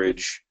its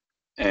coverage,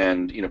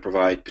 and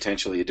provide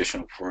potentially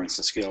additional performance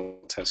and scale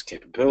test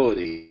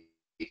capability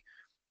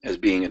as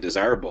being a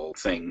desirable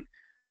thing.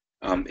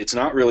 It's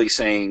not really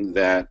saying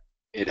that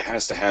it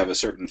has to have a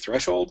certain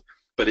threshold,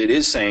 but it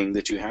is saying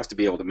that you have to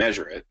be able to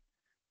measure it,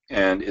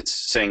 and it's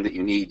saying that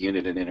you need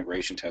unit and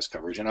integration test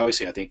coverage. And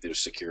obviously, I think there's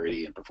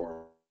security and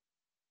performance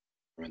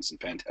and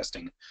pen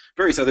testing,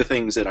 various other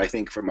things that I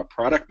think from a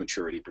product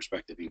maturity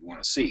perspective you'd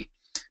want to see.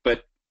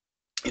 But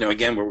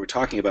again, what we're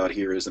talking about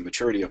here is the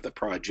maturity of the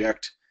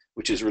project,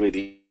 which is really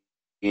the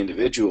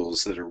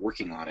individuals that are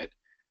working on it,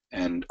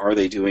 and are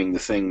they doing the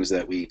things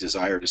that we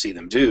desire to see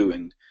them do?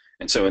 And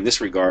so in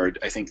this regard,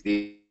 I think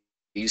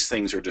these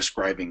things are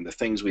describing the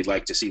things we'd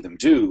like to see them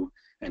do,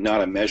 and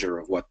not a measure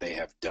of what they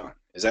have done.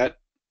 Does that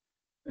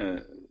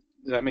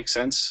make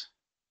sense?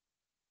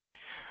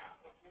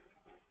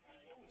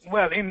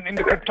 Well, in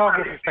the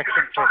cryptography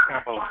section, for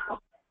example,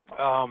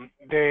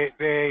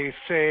 they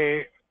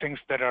say things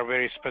that are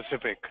very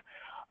specific.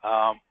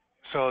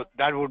 So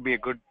that would be a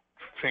good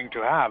thing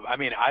to have. I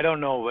mean, I don't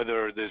know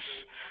whether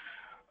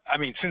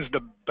since the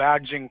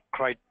badging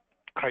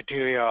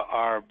criteria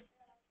are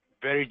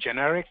very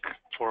generic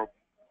for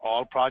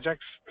all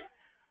projects,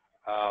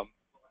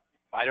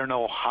 I don't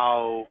know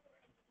how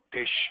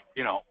they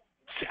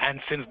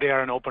and since they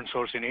are an open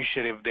source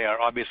initiative, they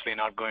are obviously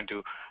not going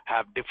to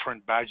have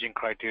different badging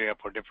criteria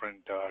for different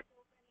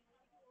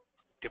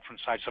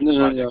sites of the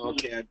project. No,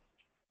 okay.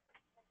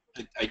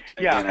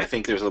 Again, I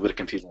think there's a little bit of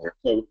confusion here.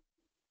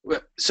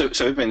 So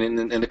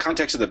in the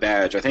context of the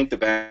badge, I think the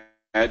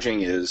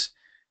badging is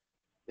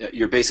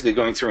you're basically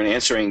going through and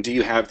answering, do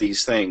you have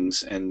these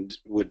things? And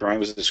what Brian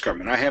was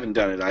describing, I haven't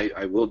done it.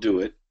 I will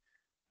do it.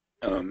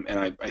 And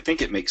I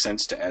think it makes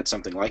sense to add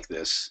something like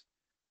this.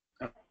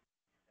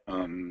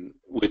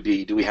 Would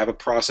be, do we have a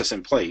process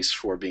in place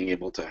for being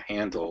able to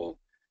handle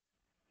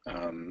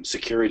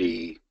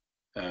security,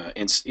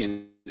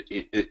 incident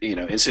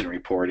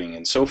reporting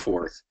and so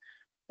forth,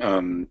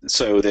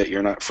 so that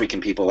you're not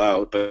freaking people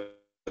out, but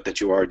that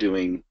you are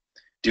doing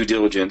due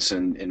diligence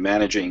and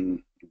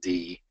managing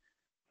the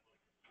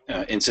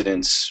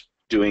incidents,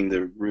 doing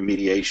the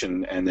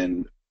remediation, and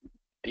then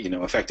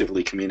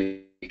effectively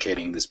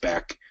communicating this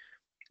back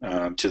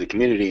to the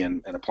community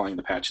and applying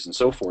the patches and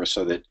so forth,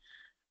 so that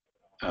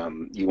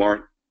you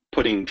aren't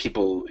putting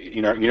people,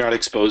 you're not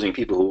exposing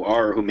people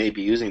who may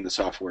be using the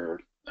software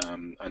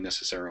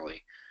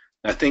unnecessarily.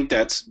 I think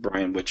that's,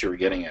 Brian, what you're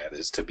getting at,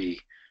 is to be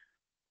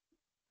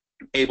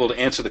able to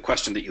answer the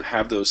question that you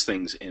have those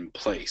things in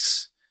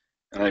place.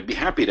 And I'd be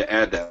happy to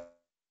add that.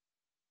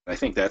 I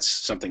think that's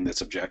something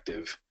that's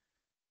objective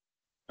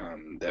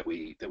that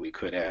we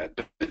could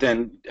add. But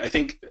then I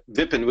think,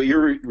 Vipin, what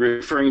you're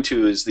referring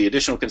to is the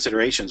additional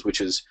considerations,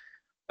 which is,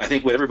 I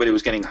think, what everybody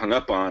was getting hung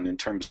up on in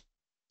terms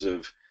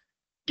of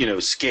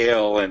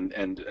scale and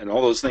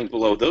all those things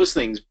below. Those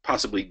things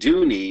possibly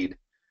do need,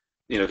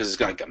 because it's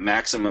got like a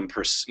maximum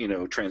per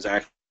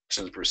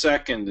transactions per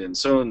second and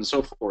so on and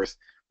so forth.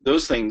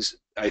 Those things,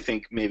 I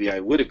think maybe I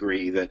would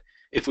agree that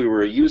if we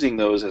were using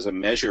those as a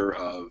measure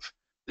of,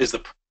 is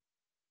the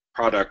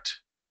product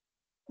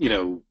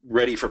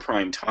ready for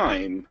prime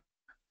time,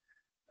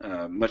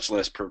 much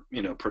less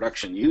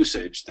production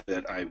usage,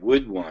 that I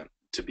would want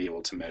to be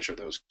able to measure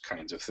those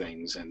kinds of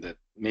things, and that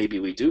maybe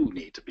we do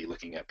need to be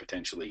looking at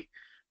potentially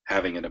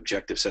having an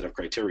objective set of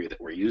criteria that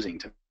we're using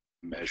to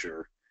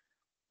measure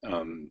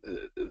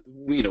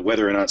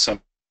whether or not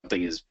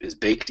something is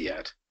baked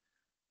yet,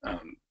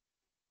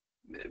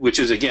 which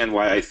is again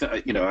why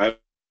I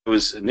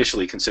was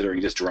initially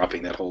considering just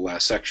dropping that whole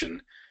last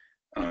section,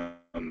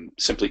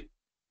 simply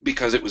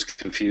because it was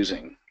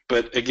confusing.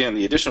 But again,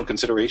 the additional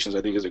considerations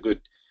I think is a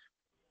good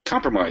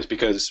compromise,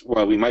 because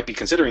while we might be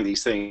considering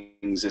these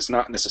things, it's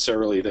not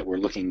necessarily that we're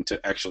looking to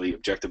actually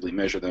objectively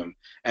measure them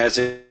as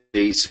a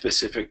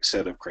specific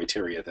set of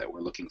criteria that we're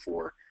looking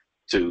for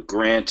to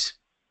grant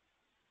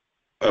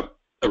a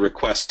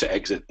request to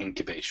exit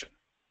incubation.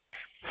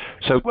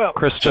 So, Well,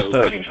 Chris, just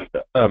I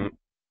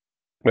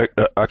mean,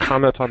 a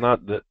comment on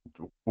that. That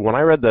when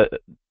I read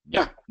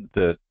Yeah.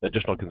 the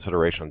additional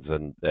considerations,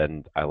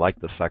 and I like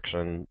the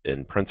section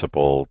in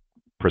principle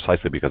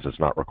precisely because it's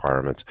not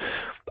requirements.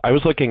 I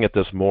was looking at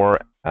this more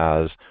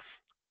as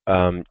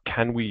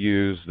can we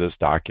use this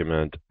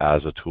document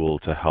as a tool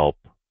to help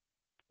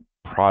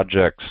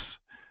projects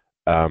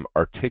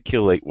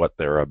articulate what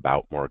they're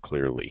about more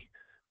clearly?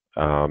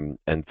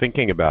 And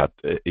thinking about,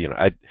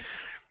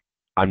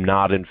 I'm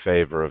not in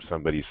favor of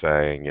somebody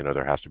saying,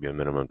 there has to be a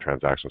minimum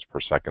transactions per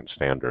second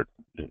standard,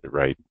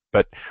 right?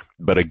 But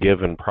a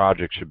given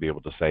project should be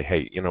able to say,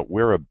 hey,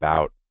 we're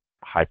about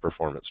high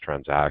performance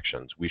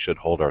transactions. We should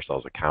hold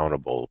ourselves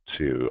accountable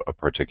to a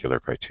particular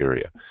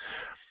criteria.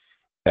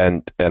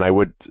 And I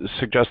would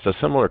suggest a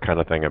similar kind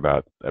of thing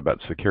about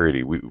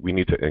security. We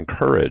need to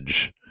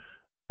encourage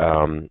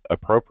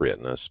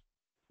appropriateness,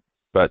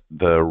 but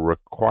the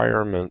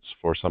requirements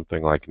for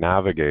something like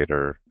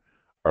Navigator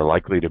are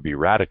likely to be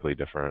radically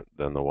different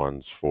than the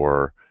ones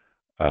for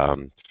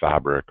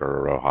Fabric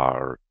or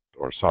Aroha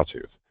or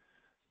Sawtooth.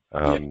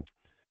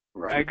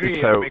 Right. I agree.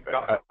 So,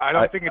 I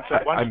don't think it's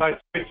a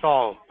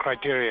one-size-fits-all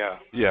criteria.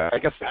 Yeah, I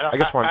guess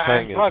what I'm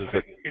saying plus, is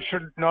that it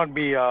should not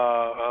be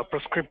a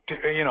prescriptive.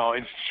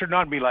 It should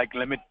not be like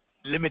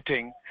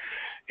limiting.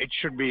 It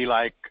should be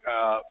like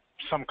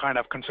some kind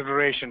of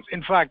considerations.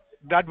 In fact,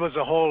 that was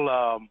the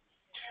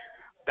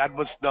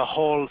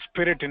whole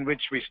spirit in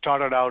which we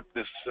started out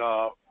this.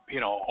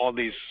 All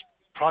these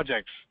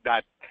projects,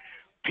 that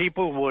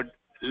people would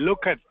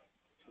look at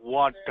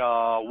what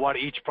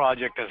each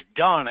project has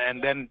done,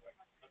 and then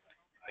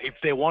if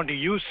they want to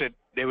use it,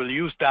 they will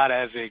use that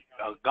as a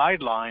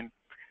guideline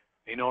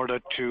in order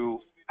to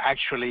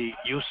actually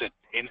use it,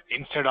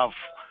 instead of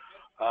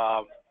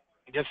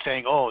just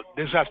saying, oh,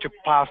 this has to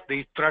pass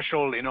the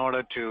threshold in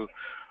order to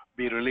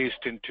be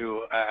released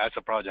into as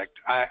a project.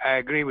 I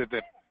agree with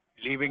it,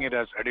 leaving it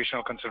as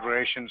additional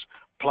considerations,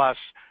 plus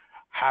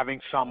having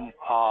some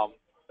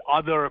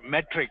other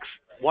metrics.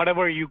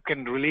 Whatever you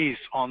can release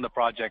on the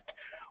project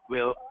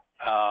will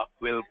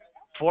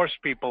force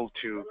people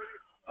to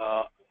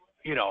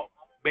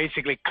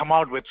basically come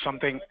out with some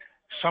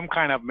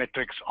kind of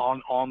metrics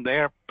on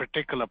their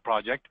particular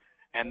project,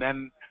 and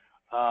then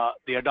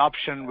the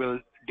adoption will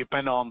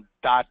depend on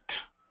that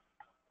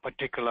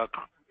particular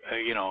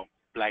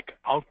like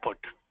output,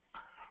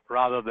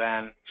 rather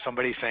than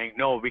somebody saying,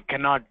 no, we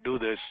cannot do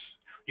this,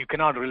 you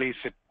cannot release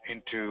it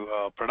into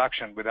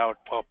production without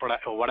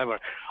or whatever,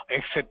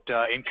 exit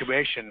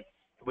incubation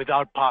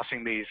without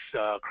passing these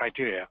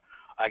criteria.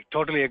 I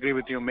totally agree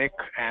with you, Mick,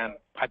 and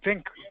I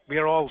think we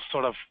are all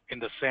sort of in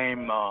the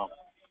same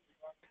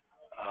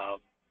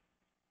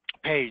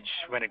page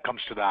when it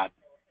comes to that.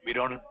 We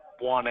don't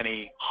want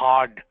any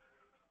hard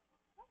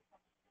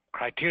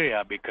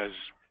criteria because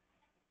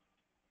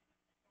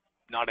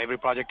not every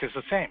project is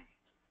the same.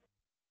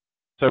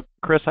 So,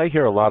 Chris, I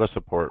hear a lot of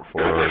support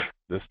for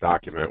this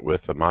document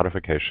with the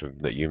modification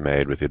that you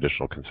made with the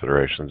additional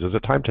considerations. Is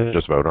it time to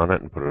just vote on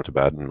it and put it to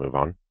bed and move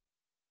on?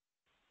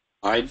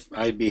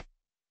 I'd be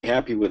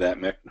happy with that,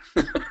 Mick.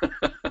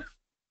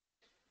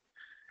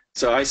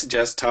 So I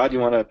suggest, Todd, you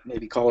want to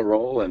maybe call a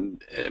roll?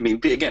 And I mean,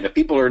 again, if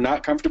people are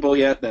not comfortable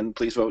yet, then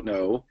please vote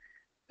no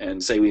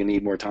and say we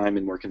need more time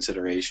and more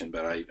consideration.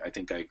 But I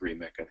think I agree,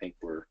 Mick. I think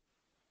we're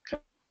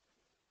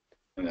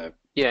kind of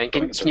and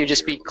can you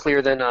just be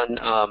clear then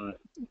on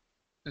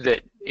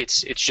that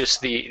it's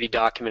just the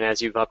document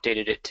as you've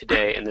updated it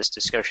today, and this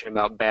discussion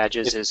about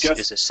badges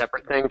is a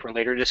separate thing for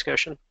later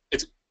discussion?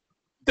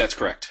 That's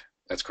correct.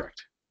 That's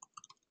correct.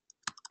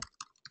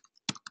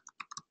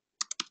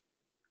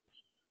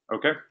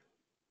 Okay.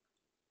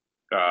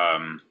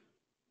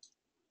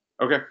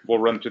 Okay, we'll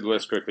run through the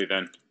list quickly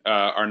then.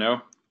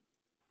 Arnaud?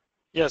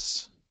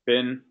 Yes.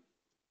 Finn?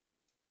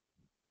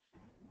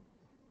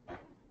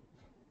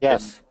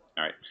 Yes.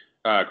 All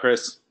right.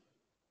 Chris?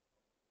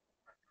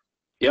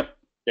 Yep.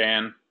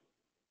 Dan?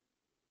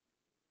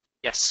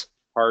 Yes.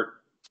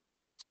 Hart?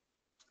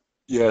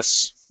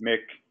 Yes. Mick?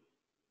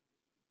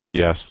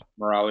 Yes.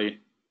 Morali?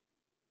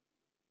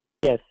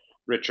 Yes.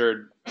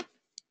 Richard? I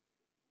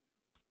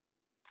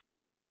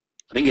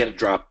think you had a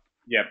drop.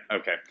 Yep,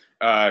 okay.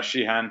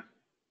 Shihan?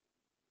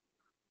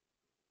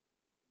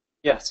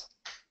 Yes.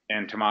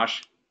 And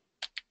Tamash?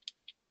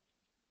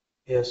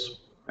 Yes.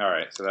 All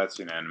right, so that's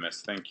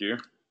unanimous. Thank you.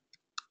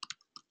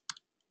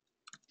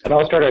 And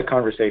I'll start a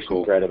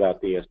conversation thread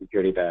about the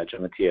security badge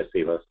on the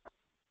TSC list.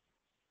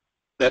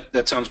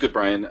 That sounds good,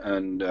 Brian.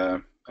 And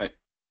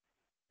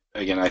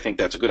I think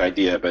that's a good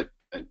idea, but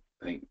I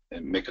think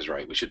Mick is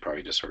right. We should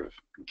probably just sort of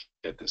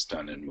get this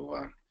done and move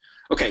on.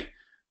 Okay.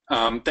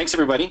 Thanks,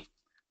 everybody.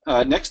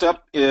 Next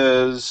up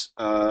is,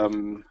 I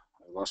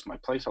lost my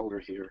placeholder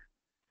here.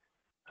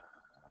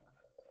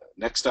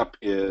 Next up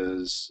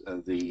is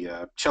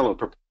the cello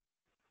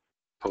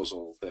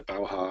proposal that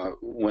Bauha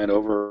went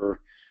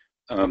over.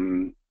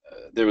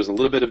 There was a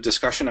little bit of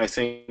discussion, I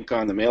think,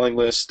 on the mailing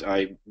list.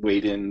 I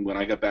weighed in when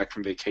I got back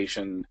from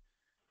vacation,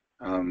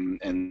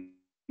 and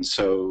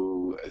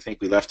so I think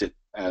we left it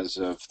as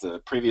of the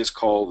previous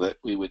call that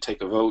we would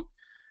take a vote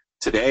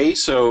today.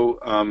 So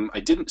I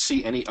didn't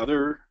see any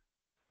other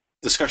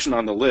discussion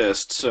on the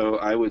list, so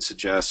I would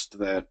suggest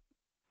that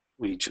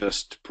we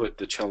just put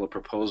the Cello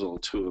proposal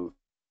to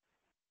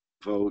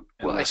a vote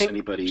Well, I unless think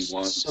anybody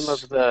wants some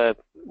of the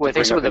I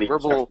think some of the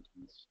verbal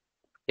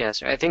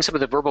yes, I think some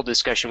of the verbal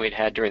discussion we'd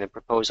had during the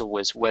proposal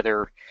was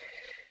whether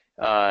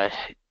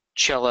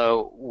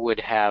Cello would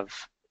have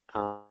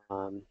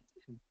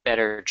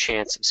better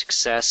chance of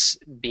success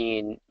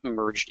being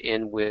merged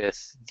in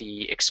with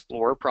the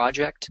Explorer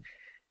project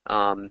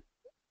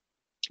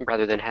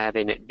rather than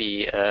having it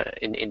be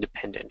an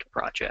independent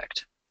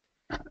project.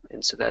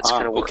 And so that's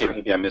kind of where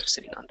I'm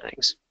sitting on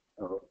things.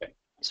 Oh, okay.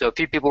 So a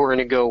few people were going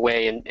to go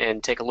away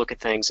and take a look at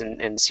things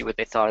and see what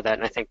they thought of that.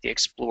 And I think the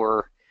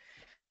Explorer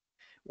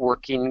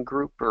working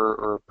group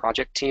or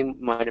project team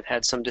might have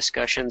had some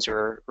discussions,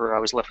 or I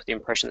was left with the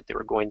impression that they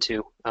were going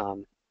to.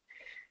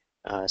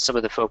 Some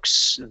of the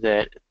folks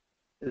that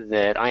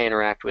I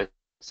interact with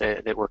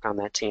that work on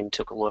that team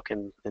took a look,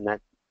 and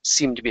that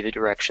seemed to be the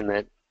direction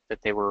that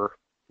they were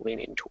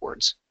leaning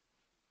towards.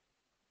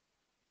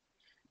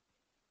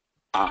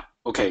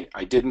 Okay,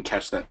 I didn't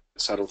catch that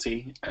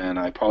subtlety, and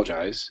I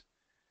apologize.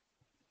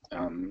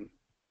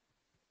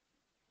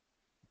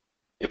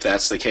 If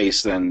that's the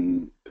case,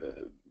 then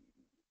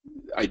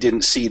I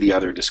didn't see the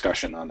other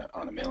discussion on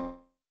a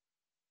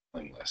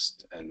mailing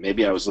list, and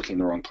maybe I was looking in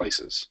the wrong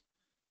places.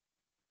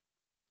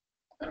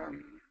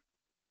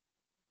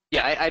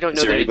 Yeah, I don't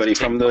know that anybody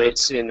from the. I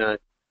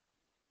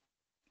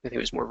think it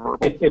was more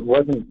verbal. It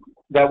wasn't.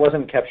 That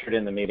wasn't captured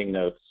in the meeting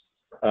notes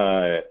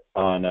on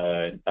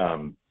the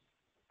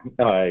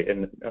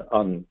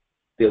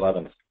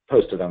 11th,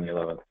 posted on the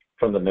 11th,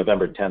 from the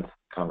November 10th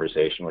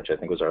conversation, which I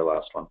think was our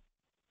last one.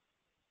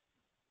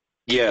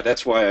 Yeah,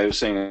 that's why I was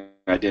saying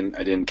I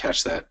didn't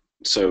catch that.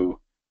 So,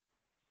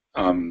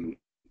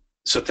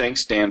 so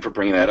thanks, Dan, for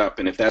bringing that up.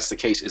 And if that's the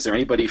case, is there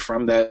anybody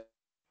from that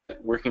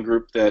working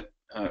group that,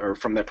 or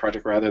from that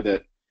project rather,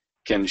 that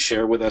can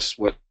share with us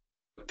what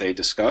they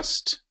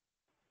discussed?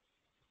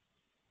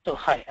 So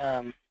hi,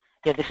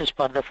 yeah, this is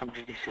Partha from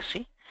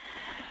DDCC.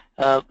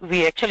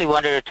 We actually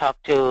wanted to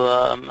talk to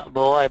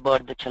BOA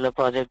about the Cello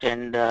project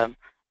and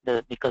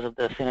because of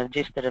the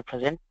synergies that are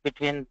present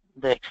between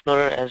the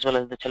Explorer as well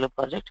as the Cello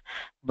project,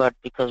 but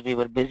because we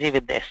were busy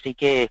with the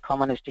SDK,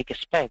 common SDK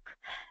spec,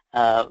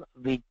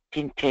 we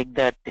didn't take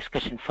that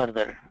discussion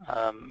further.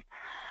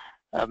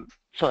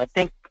 So I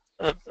think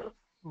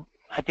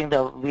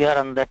that we are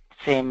on that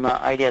same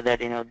idea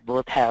that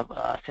both have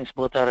since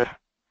both have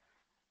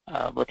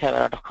a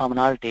lot of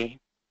commonality.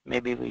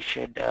 Maybe we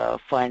should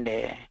find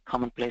a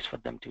common place for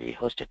them to be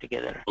hosted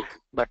together. Okay.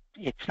 But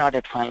it's not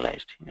yet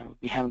finalized.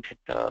 We haven't hit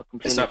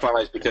completely. It's not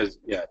finalized because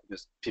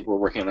people are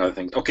working on other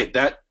things. Okay,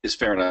 that is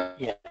fair enough.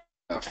 Yeah.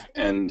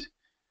 And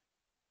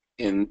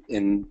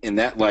in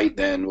that light,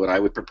 then what I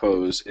would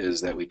propose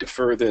is that we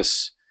defer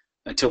this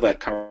until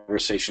that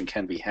conversation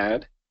can be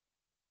had.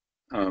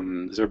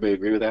 Does everybody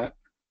agree with that,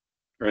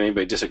 or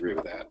anybody disagree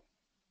with that?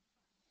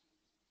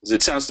 Because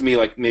it sounds to me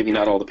like maybe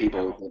not all the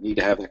people that need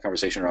to have that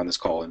conversation are on this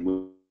call,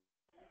 in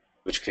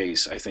which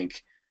case I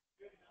think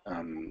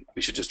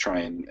we should just try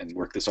and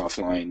work this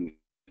offline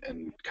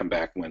and come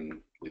back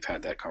when we've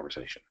had that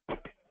conversation.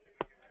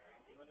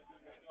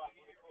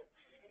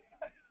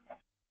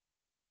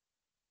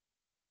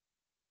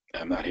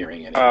 I'm not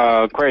hearing any.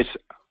 Chris,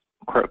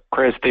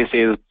 this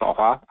is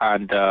Baohua,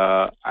 and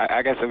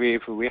I guess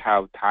if we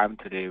have time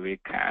today, we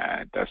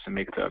can just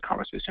make the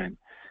conversation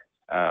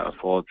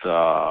for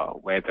the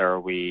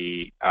whether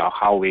we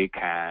how we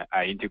can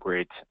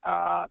integrate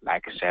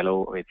like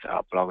Cello with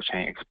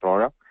Blockchain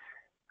Explorer,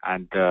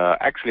 and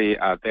actually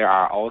there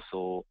are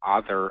also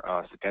other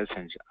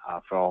suggestions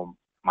from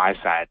my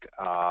side,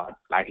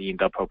 like in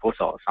the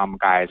proposal. Some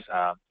guys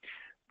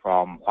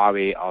from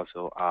Huawei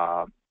also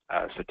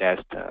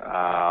suggest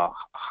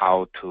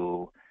how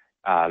to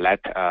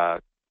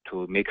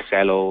to make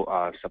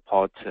Cello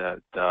support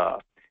the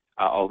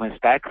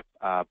OpenStack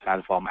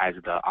platform as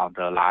the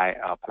underlying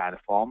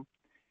platform.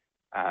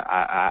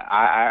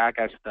 I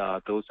guess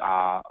those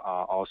are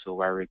also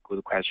very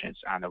good questions,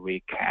 and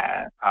we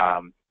can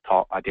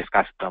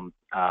discuss them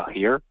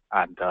here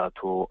and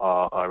to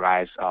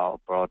arise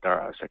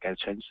broader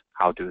suggestions.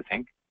 How do you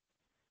think?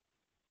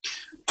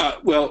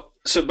 Well,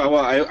 so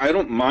Bawa, I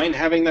don't mind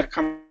having that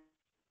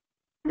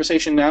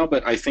conversation now,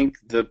 but I think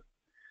the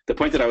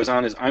point that I was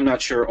on is I'm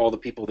not sure all the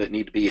people that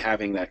need to be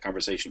having that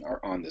conversation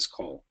are on this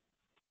call.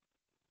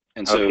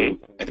 And so okay.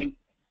 I think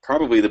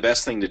probably the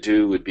best thing to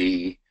do would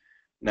be,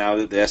 now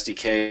that the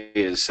SDK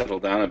is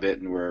settled down a bit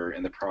and we're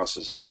in the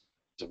process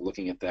of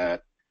looking at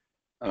that,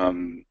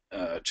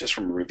 just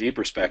from a review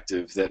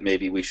perspective, that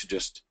maybe we should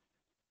just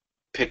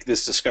pick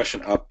this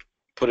discussion up,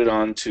 put it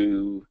on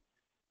to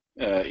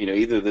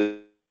either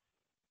the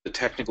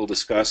technical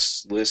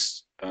discuss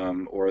list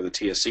or the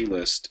TSC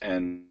list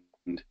and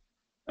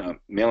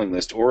mailing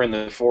list, or in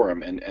the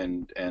forum,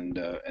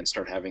 and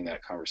start having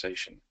that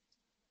conversation.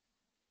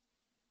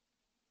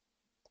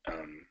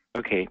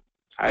 Okay.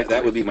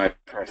 That would be my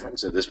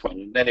preference at this point.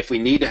 And then if we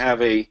need to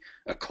have a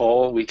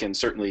call, we can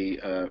certainly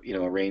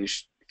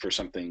arrange for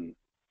something,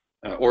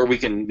 or we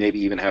can maybe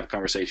even have a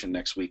conversation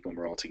next week when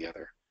we're all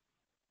together.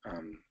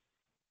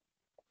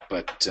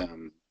 But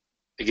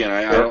again,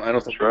 I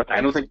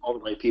don't think all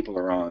the right people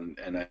are on,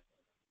 and I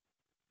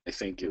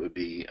think it would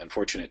be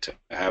unfortunate to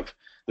have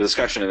the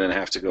discussion and then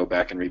have to go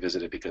back and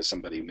revisit it because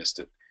somebody missed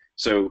it.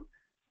 So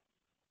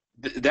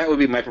that would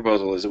be my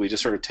proposal: is that we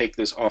just sort of take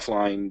this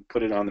offline,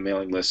 put it on the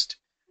mailing list,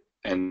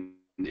 and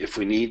if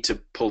we need to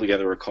pull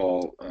together a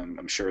call,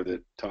 I'm sure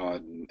that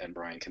Todd and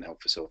Brian can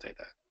help facilitate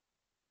that.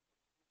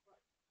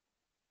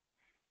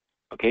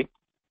 Okay.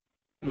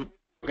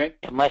 Okay.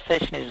 Yeah, my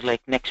suggestion is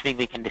like next week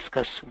we can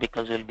discuss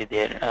because we'll be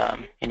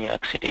there in New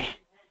York City.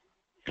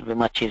 It'll be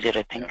much easier,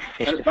 I think,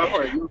 face to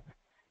face.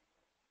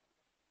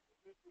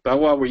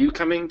 Bawa, were you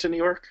coming to New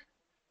York?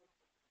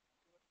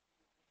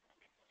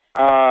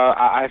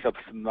 I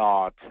suppose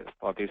not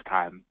for this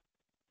time.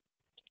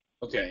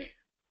 Okay.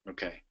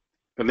 Okay.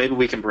 But maybe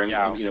we can bring,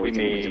 we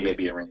can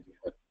maybe arrange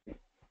it.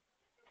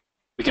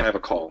 We can have a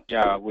call.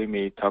 Yeah, we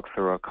may talk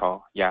through a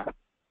call. Yeah.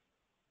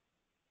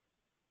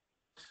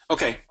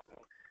 Okay.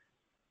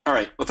 All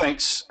right. Well,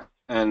 thanks,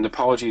 and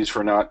apologies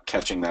for not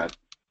catching that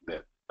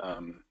bit.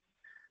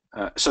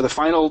 So the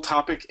final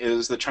topic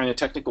is the China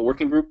Technical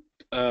Working Group.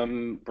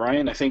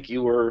 Brian, I think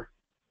you were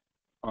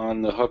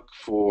on the hook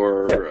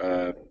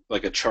for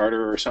like a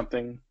charter or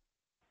something.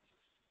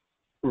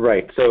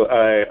 Right. So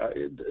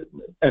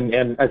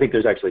and I think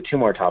there's actually two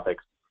more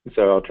topics.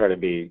 So I'll try to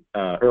be,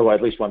 or well,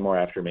 at least one more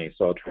after me.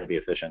 So I'll try to be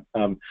efficient.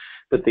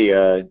 But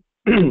the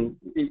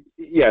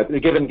yeah,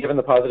 given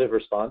the positive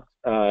response,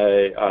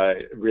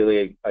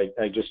 really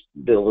I just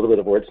did a little bit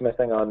of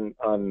wordsmithing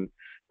on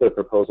the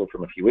proposal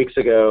from a few weeks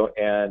ago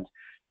and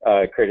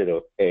created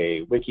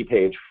a wiki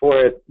page for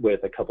it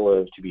with a couple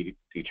of to be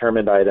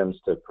determined items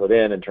to put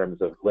in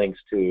terms of links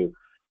to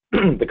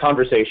the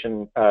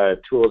conversation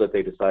tool that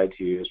they decide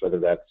to use, whether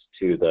that's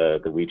to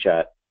the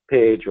WeChat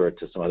page or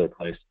to some other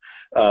place,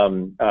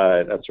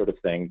 that sort of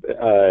thing.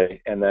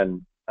 And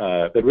then,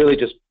 but really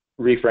just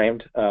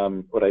reframed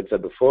what I'd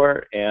said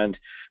before and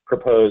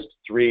proposed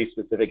 3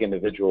 specific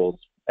individuals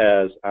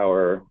as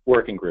our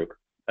working group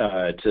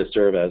to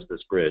serve as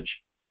this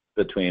bridge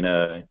between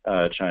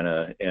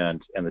China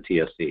and the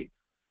TSC.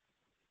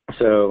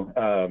 So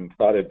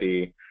thought it'd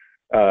be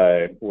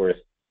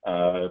worth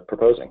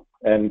proposing.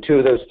 And 2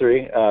 of those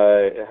 3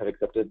 have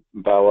accepted,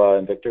 Bawa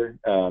and Victor.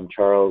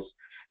 Charles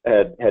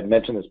had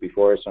mentioned this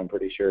before, so I'm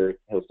pretty sure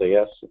he'll say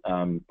yes.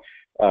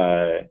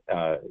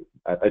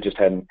 I just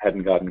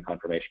hadn't gotten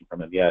confirmation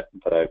from him yet,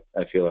 but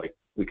I feel like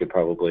we could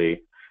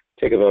probably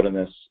take a vote on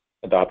this,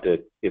 adopt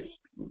it.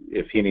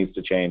 If he needs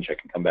to change, I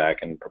can come back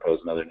and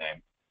propose another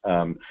name.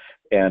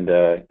 And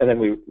then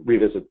we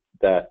revisit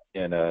that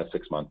in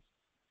 6 months.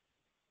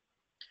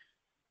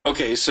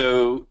 Okay,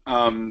 so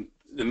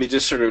let me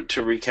just sort of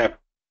to recap.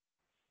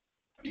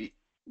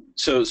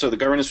 So the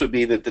governance would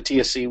be that the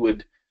TSC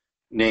would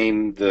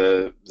name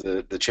the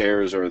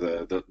chairs or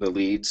the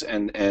leads,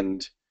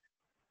 and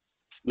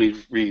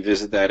we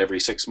revisit that every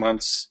 6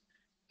 months.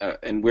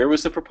 And where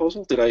was the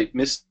proposal? Did I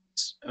miss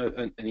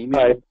an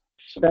email? I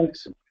sent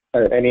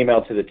an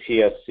email to the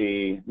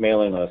TSC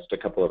mailing list a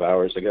couple of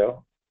hours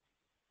ago.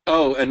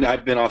 Oh, and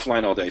I've been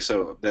offline all day,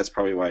 so that's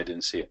probably why I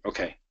didn't see it.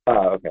 Okay.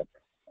 Okay.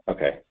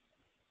 Okay.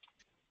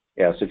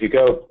 Yeah, so if you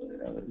go,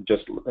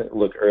 just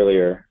look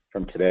earlier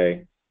from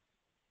today,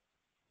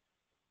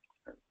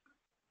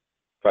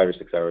 5 or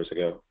 6 hours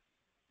ago.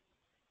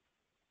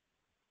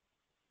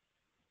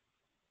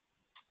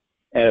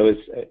 And it was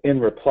in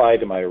reply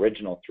to my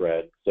original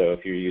thread, so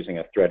if you're using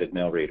a threaded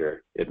mail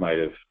reader, it might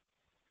have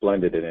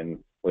blended it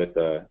in with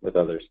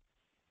others.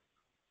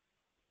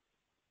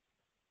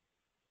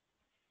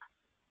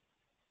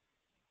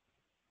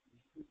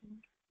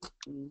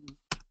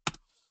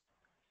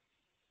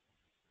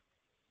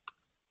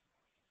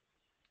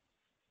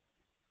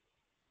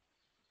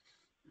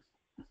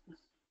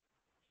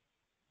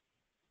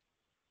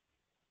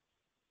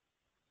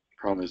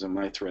 Problem is in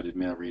my threaded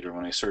mail reader,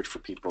 when I search for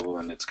people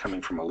and it's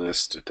coming from a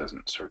list, it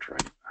doesn't search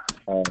right.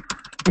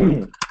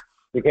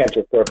 You can't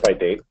just sort by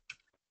date.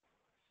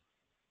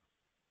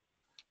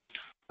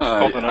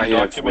 I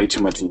have way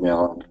too much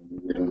email.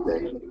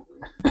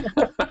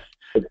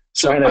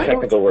 So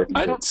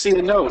I don't see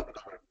the note.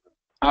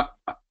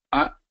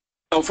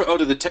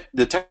 To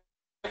the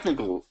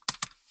technical.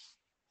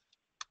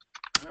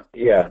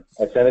 Yeah,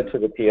 I sent it to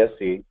the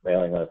TSC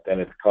mailing list, and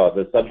it's called,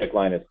 the subject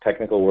line is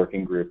Technical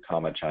Working Group,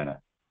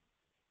 China.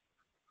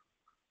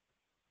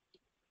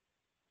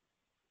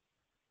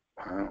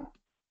 Wow.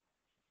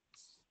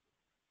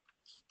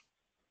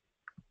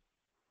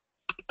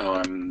 Oh,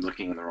 I'm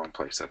looking in the wrong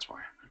place. That's why.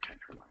 Okay,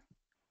 never mind.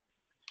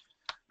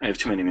 I have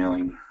too many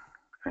mailing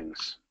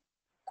things.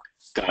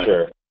 Got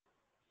Sure. it.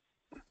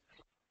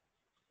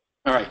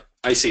 All right,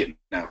 I see it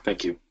now.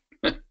 Thank you.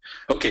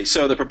 Okay,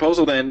 so the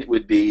proposal then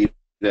would be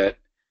that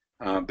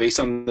based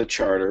on the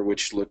charter,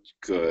 which looked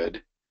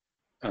good,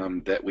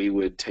 that we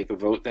would take a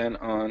vote then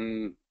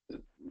on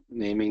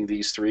naming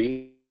these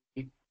 3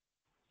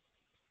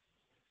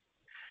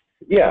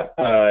 Yeah,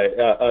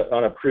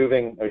 on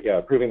approving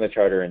the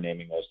charter and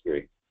naming those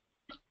three.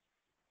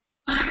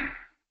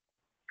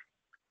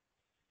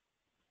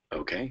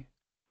 Okay.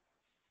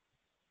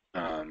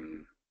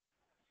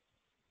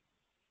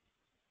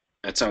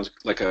 That sounds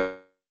like a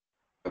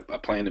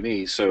plan to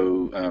me.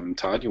 So,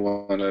 Todd, you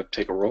want to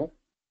take a roll?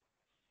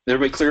 Is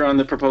everybody clear on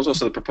the proposal?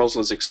 So the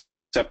proposal is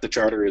accept the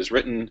charter as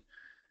written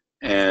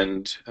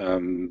and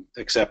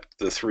accept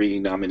the three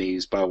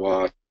nominees,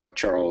 Bawa,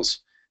 Charles,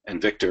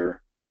 and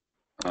Victor,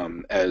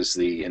 as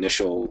the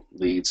initial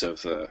leads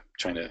of the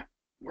China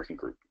working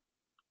group.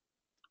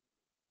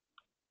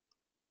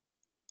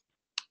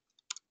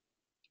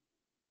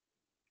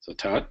 So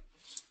Todd?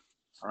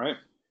 All right.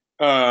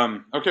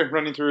 Okay,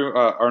 running through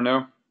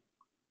Arnaud.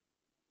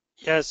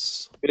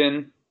 Yes.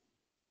 Finn.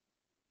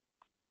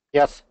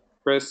 Yes.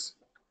 Chris.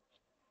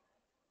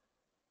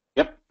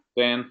 Yep.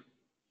 Dan.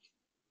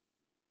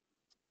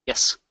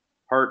 Yes.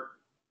 Hart.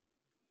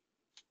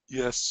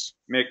 Yes.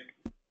 Mick.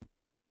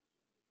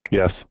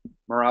 Yes.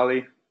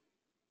 Morali.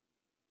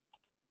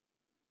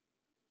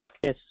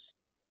 Yes.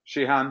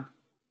 Shihan.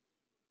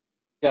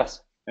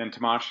 Yes. And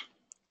Tamash.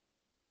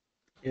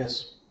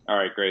 Yes. All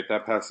right, great.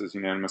 That passes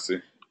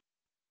unanimously.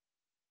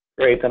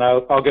 Great, then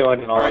I'll go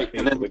in and I'll All right,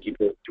 ask the wiki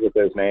with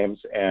those names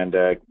and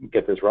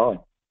get this rolling.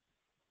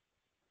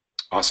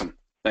 Awesome.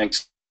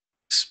 Thanks,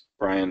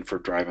 Brian, for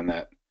driving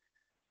that.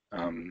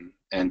 And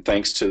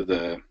thanks to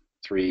the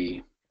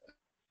three,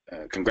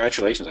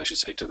 congratulations, I should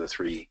say, to the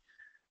three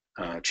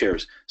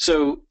chairs.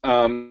 So,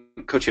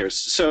 co-chairs.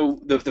 So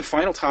the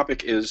final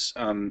topic is,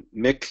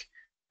 Mick,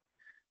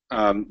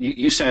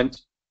 you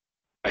sent,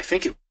 I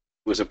think it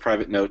was a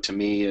private note to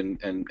me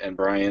and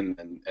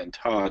Brian and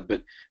Todd,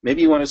 but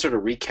maybe you want to sort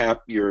of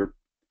recap your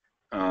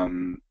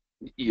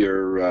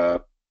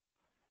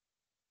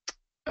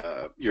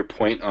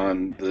point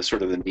on the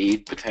sort of the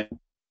need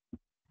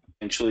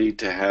potentially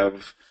to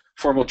have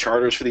formal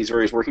charters for these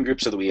various working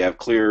groups so that we have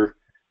clear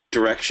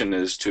direction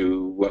as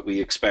to what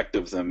we expect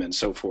of them and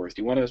so forth.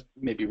 Do you want to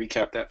maybe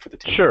recap that for the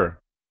team? Sure.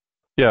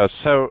 Yeah.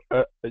 So,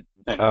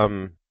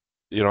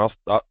 you know,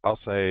 I'll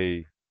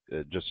say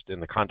just in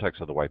the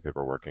context of the white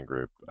paper working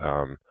group,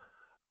 you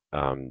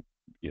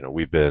know,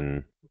 we've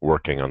been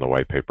working on the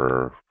white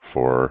paper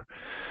for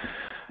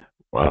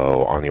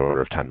on the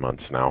order of 10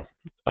 months now.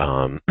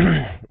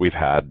 We've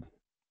had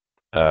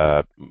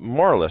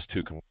more or less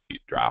 2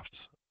 complete drafts.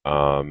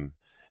 And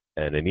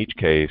in each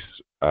case,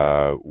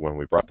 when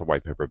we brought the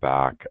white paper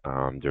back,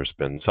 there's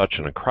been such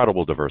an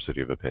incredible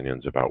diversity of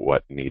opinions about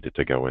what needed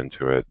to go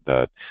into it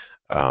that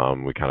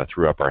we kind of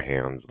threw up our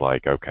hands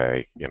like,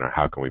 okay, you know,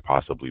 how can we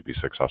possibly be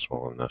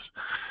successful in this?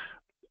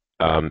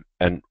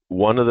 And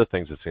one of the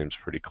things that seems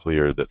pretty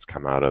clear that's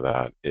come out of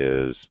that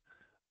is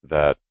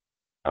that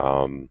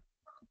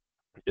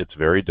it's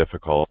very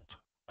difficult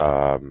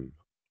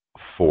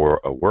for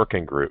a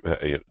working group.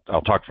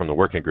 I'll talk from the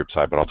working group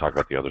side, but I'll talk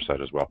about the other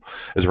side as well.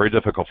 It's very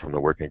difficult from the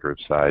working group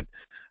side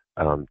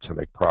to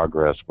make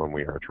progress when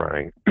we are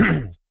trying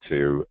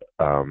to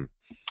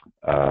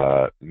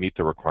meet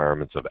the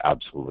requirements of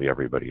absolutely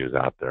everybody who's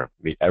out there,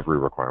 meet every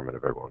requirement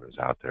of everyone who's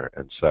out there.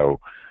 And so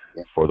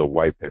for the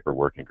white paper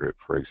working group,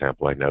 for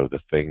example, I know the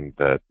thing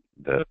that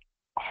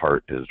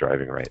Hart is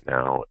driving right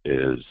now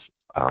is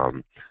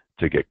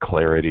to get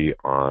clarity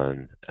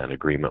on an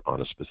agreement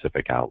on a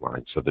specific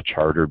outline. So the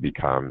charter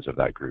becomes, of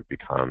that group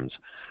becomes,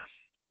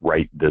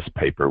 write this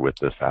paper with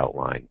this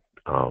outline.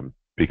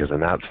 Because in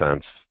that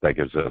sense, that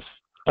gives us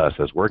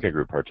as working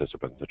group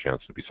participants a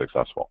chance to be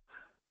successful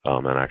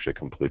and actually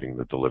completing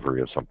the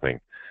delivery of something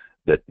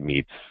that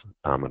meets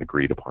an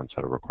agreed upon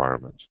set of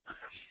requirements.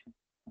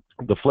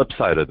 The flip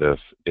side of this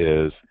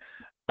is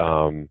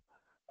from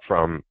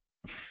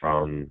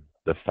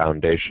the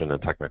foundation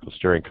and technical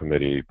steering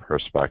committee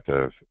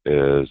perspective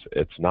is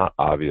it's not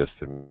obvious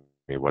to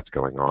me what's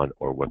going on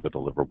or what the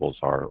deliverables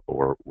are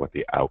or what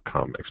the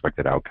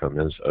expected outcome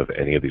is of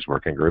any of these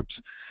working groups.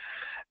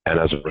 And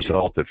as a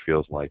result, it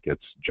feels like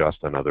it's just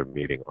another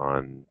meeting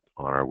on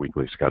our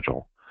weekly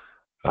schedule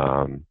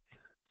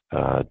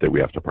that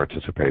we have to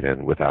participate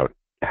in without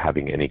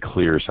having any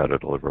clear set of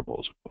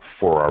deliverables.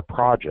 For our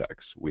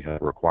projects, we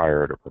have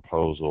required a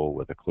proposal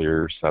with a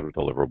clear set of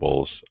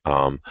deliverables,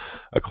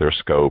 a clear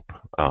scope,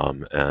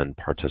 and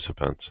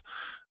participants.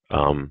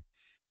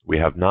 We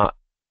have not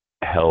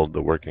held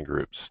the working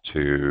groups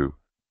to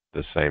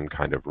the same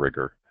kind of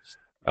rigor.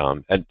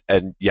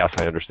 And yes,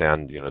 I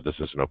understand, you know, this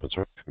is an open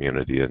source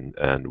community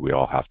and we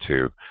all have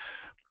to,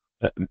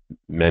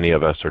 many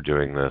of us are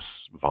doing this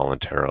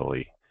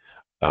voluntarily.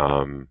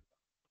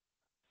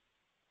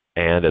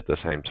 And at the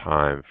same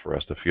time, for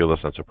us to feel a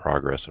sense of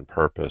progress and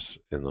purpose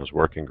in those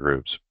working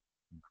groups,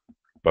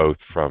 both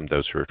from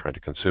those who are trying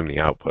to consume the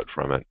output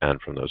from it and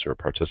from those who are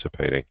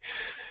participating,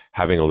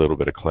 having a little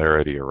bit of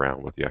clarity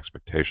around what the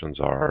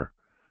expectations are,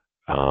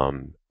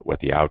 what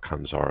the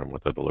outcomes are, and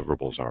what the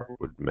deliverables are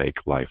would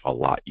make life a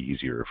lot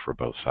easier for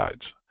both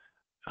sides.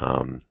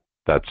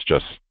 That's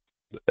just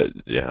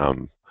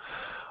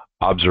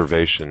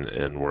observation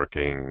in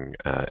working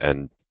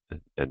and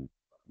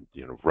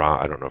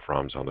I don't know if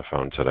Ram's on the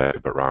phone today,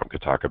 but Ram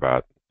could talk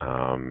about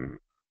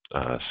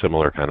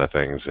similar kind of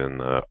things in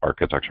the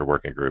architecture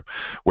working group,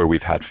 where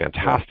we've had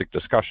fantastic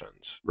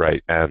discussions,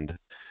 right? And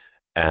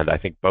I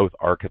think both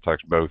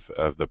architects, both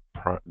of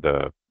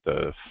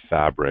the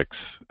fabrics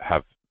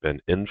have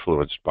been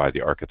influenced by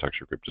the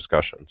architecture group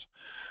discussions.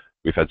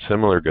 We've had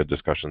similar good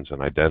discussions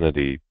in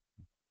identity,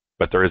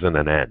 but there isn't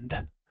an end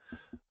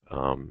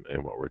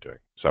in what we're doing.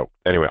 So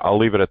anyway, I'll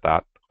leave it at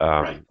that.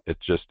 Right.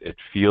 It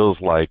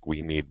feels like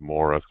we need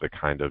more of the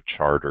kind of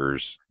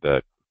charters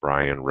that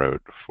Brian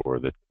wrote for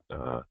the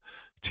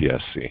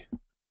TSC.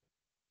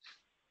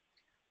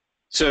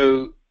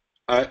 So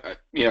I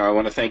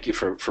want to thank you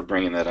for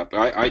bringing that up.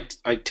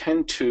 I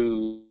tend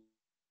to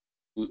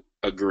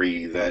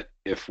agree that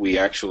if we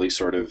actually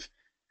sort of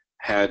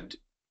had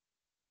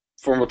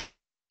formal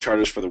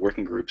charters for the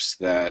working groups,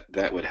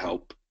 that would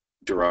help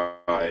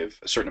derive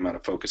a certain amount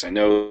of focus. I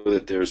know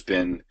that there's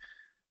been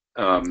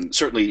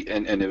certainly,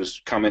 and it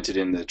was commented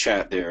in the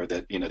chat there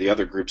that the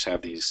other groups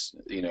have these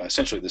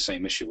essentially the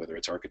same issue, whether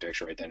it's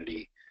architecture,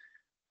 identity,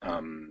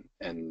 and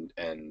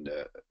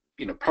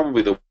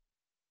probably the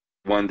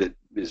one that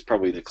is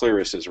probably the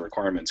clearest is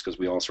requirements, because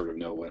we all sort of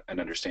know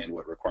and understand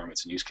what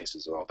requirements and use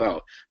cases are all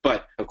about.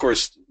 But of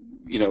course,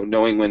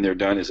 knowing when they're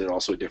done is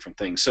also a different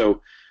thing.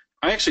 So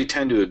I actually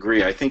tend to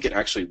agree. I think it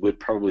actually would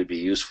probably be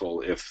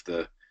useful if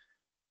the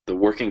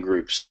working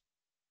groups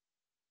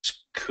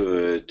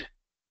could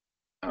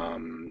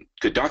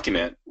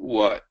document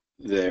what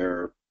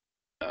their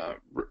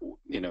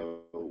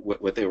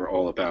what they were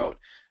all about.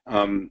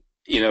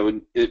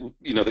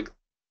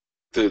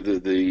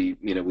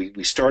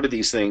 We started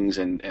these things,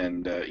 and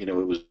it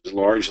was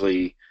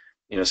largely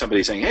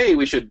somebody saying, hey,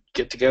 we should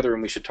get together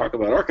and we should talk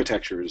about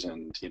architectures,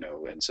 and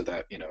so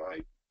that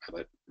I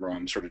let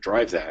Ram sort of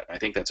drive that. I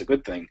think that's a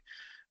good thing.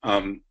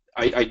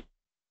 I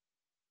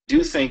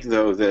do think,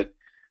 though, that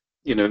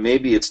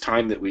maybe it's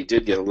time that we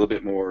did get a little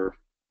bit more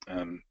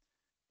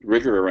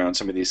rigor around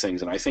some of these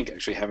things, and I think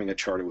actually having a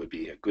charter would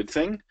be a good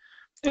thing.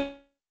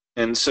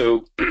 And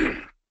so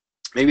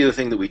maybe the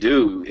thing that we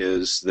do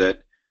is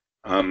that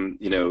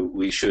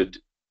we should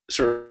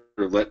sort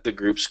of let the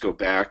groups go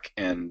back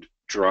and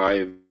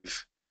drive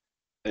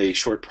a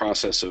short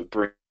process of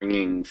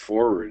bringing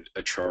forward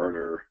a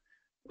charter,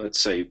 let's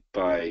say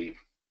by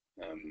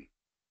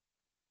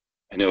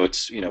I know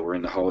it's we're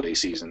in the holiday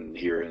season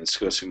here and it's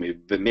supposed to be,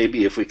 but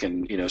maybe if we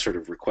can sort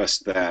of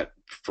request that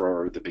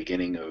for the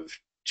beginning of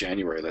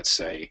January, let's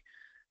say,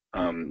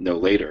 no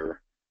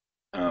later,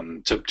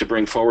 to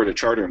bring forward a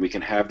charter, and we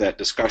can have that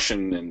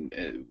discussion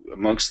and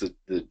amongst the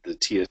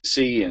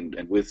TSC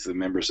and with the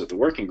members of the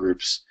working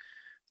groups,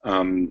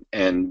 and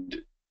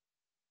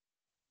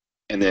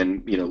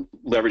then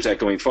leverage that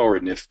going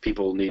forward. And if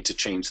people need to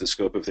change the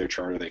scope of their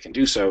charter, they can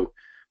do so.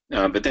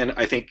 But then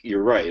I think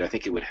you're right. I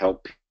think it would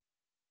help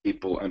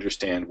people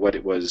understand what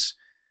it was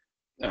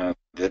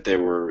that they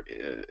were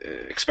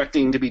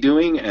expecting to be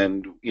doing,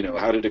 and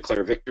how to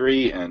declare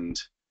victory,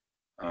 and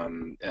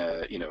and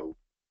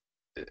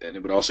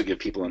it would also give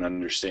people an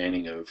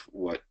understanding of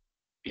what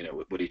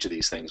each of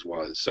these things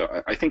was.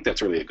 So I think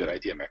that's really a good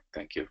idea, Mick.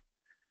 Thank you.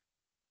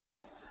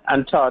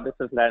 And Todd, this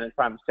is Len. If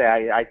I'm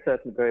saying, I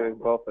certainly agree with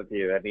both of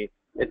you. I mean,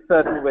 it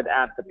certainly would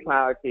add the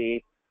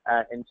clarity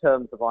in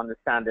terms of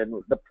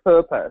understanding the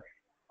purpose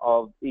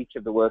of each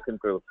of the working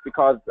groups,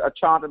 because a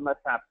charter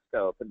must have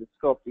scope, and the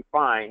scope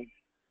defines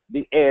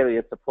the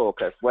areas of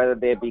focus, whether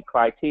they be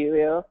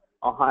criteria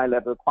or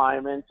high-level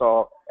requirements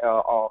or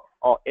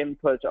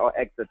input or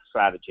exit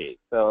strategy.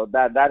 So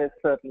that is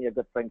certainly a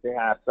good thing to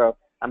have. So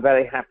I'm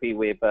very happy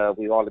we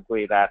all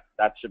agree that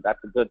that's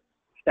a good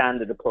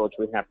standard approach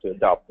we have to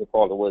adopt with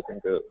all the working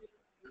groups.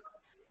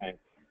 Thanks.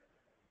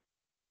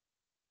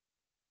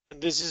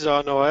 This is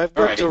Arno. I've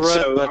got to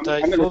run, but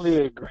I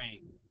fully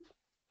agree.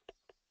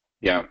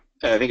 Yeah,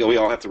 I think we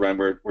all have to run.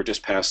 We're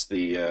just past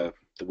the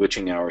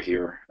witching hour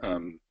here.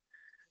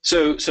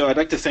 So I'd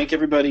like to thank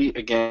everybody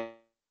again.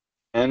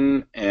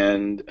 And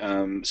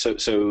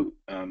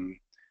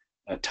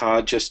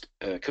Todd, just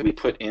could we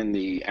put in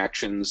the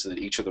actions that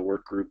each of the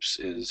work groups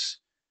is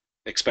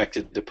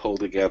expected to pull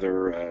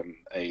together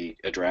a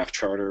draft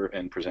charter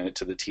and present it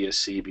to the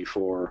TSC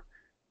before,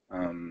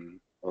 well,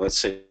 let's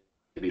say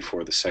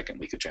before the second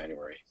week of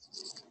January.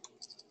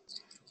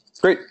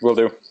 Great, will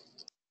do.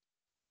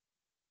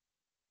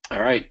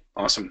 All right,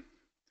 awesome.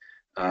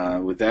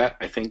 With that,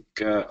 I think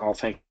I'll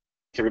thank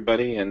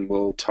everybody, and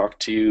we'll talk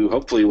to you.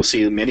 Hopefully, we'll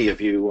see many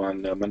of you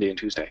on Monday and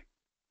Tuesday.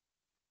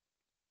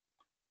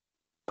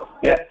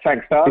 Yeah,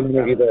 thanks, Todd. I'm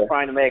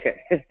trying to make it.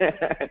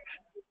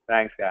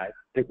 Thanks, guys.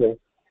 Take care.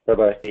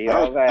 Bye-bye. See you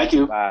all there. Thank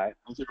you. Bye.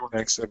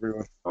 Thanks,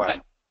 everyone.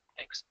 Bye.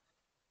 Thanks.